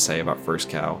thing I have to say about First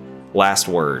Cow. Last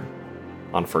word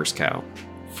on First Cow.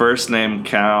 First name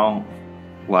Cow,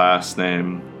 last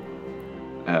name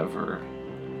ever.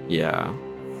 Yeah.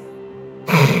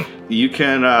 You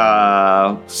can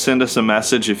send us a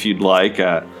message if you'd like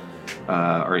at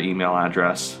our email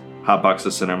address,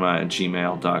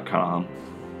 hotboxofcinema@gmail.com,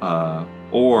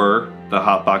 or the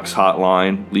Hotbox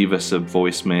hotline. Leave us a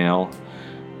voicemail,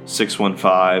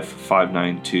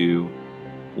 615-592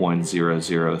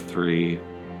 1003.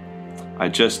 I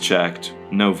just checked.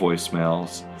 No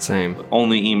voicemails. Same.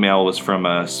 Only email was from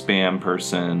a spam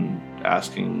person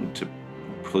asking to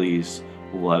please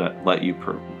let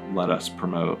us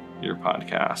promote your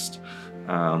podcast.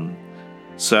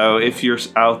 So if you're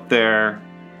out there,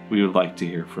 we would like to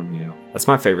hear from you. That's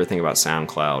my favorite thing about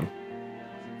SoundCloud,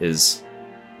 is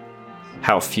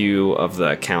how few of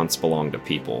the accounts belong to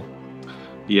people.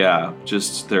 Yeah,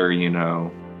 just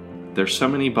there's so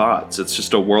many bots. It's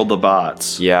just a world of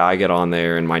bots. Yeah, I get on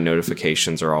there and my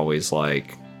notifications are always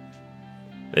like,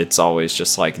 it's always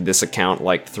just like, this account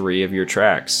liked 3 of your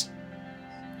tracks.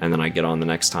 And then I get on the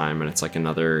next time and it's like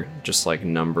another just like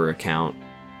number account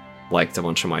liked a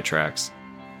bunch of my tracks.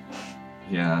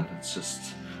 Yeah, it's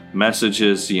just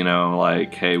messages,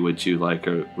 like, hey, would you like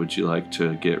to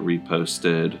get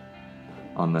reposted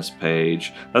on this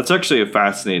page? That's actually a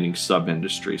fascinating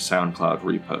sub-industry, SoundCloud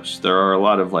reposts. There are a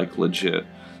lot of like legit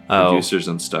producers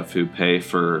and stuff who get paid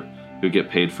for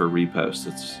reposts.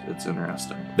 It's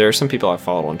interesting. There are some people I've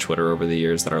followed on Twitter over the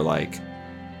years that are like,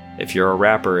 if you're a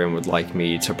rapper and would like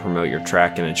me to promote your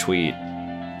track in a tweet,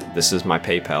 this is my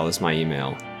PayPal, this is my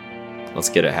email. Let's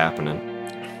get it happening.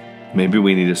 Maybe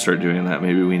we need to start doing that.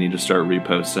 Maybe we need to start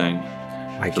reposting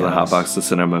to the Hotbox the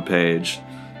Cinema page.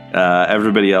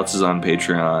 Everybody else is on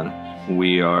Patreon.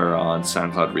 We are on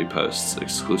SoundCloud reposts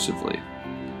exclusively.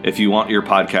 If you want your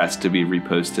podcast to be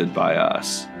reposted by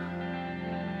us,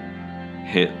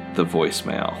 hit the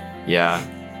voicemail. Yeah,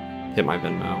 hit my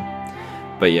Venmo.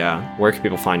 But yeah, where can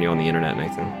people find you on the internet,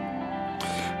 Nathan?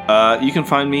 You can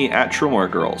find me at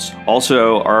Trillmore Girls.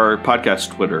 Also, our podcast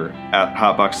Twitter, at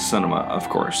Hotbox Cinema, of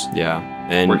course. Yeah.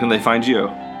 And where can they find you?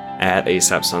 At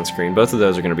ASAP Sunscreen. Both of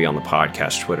those are going to be on the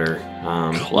podcast Twitter.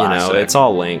 Classic. It's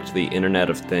all linked. The Internet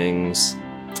of Things,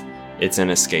 it's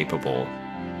inescapable.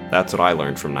 That's what I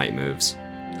learned from Night Moves.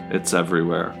 It's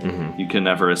everywhere. Mm-hmm. You can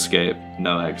never escape.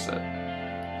 No exit.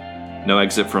 No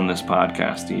exit from this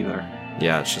podcast either.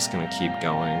 Yeah, it's just going to keep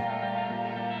going.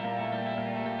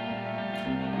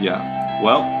 Yeah.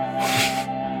 Well,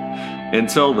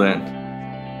 until then,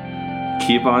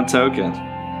 keep on token.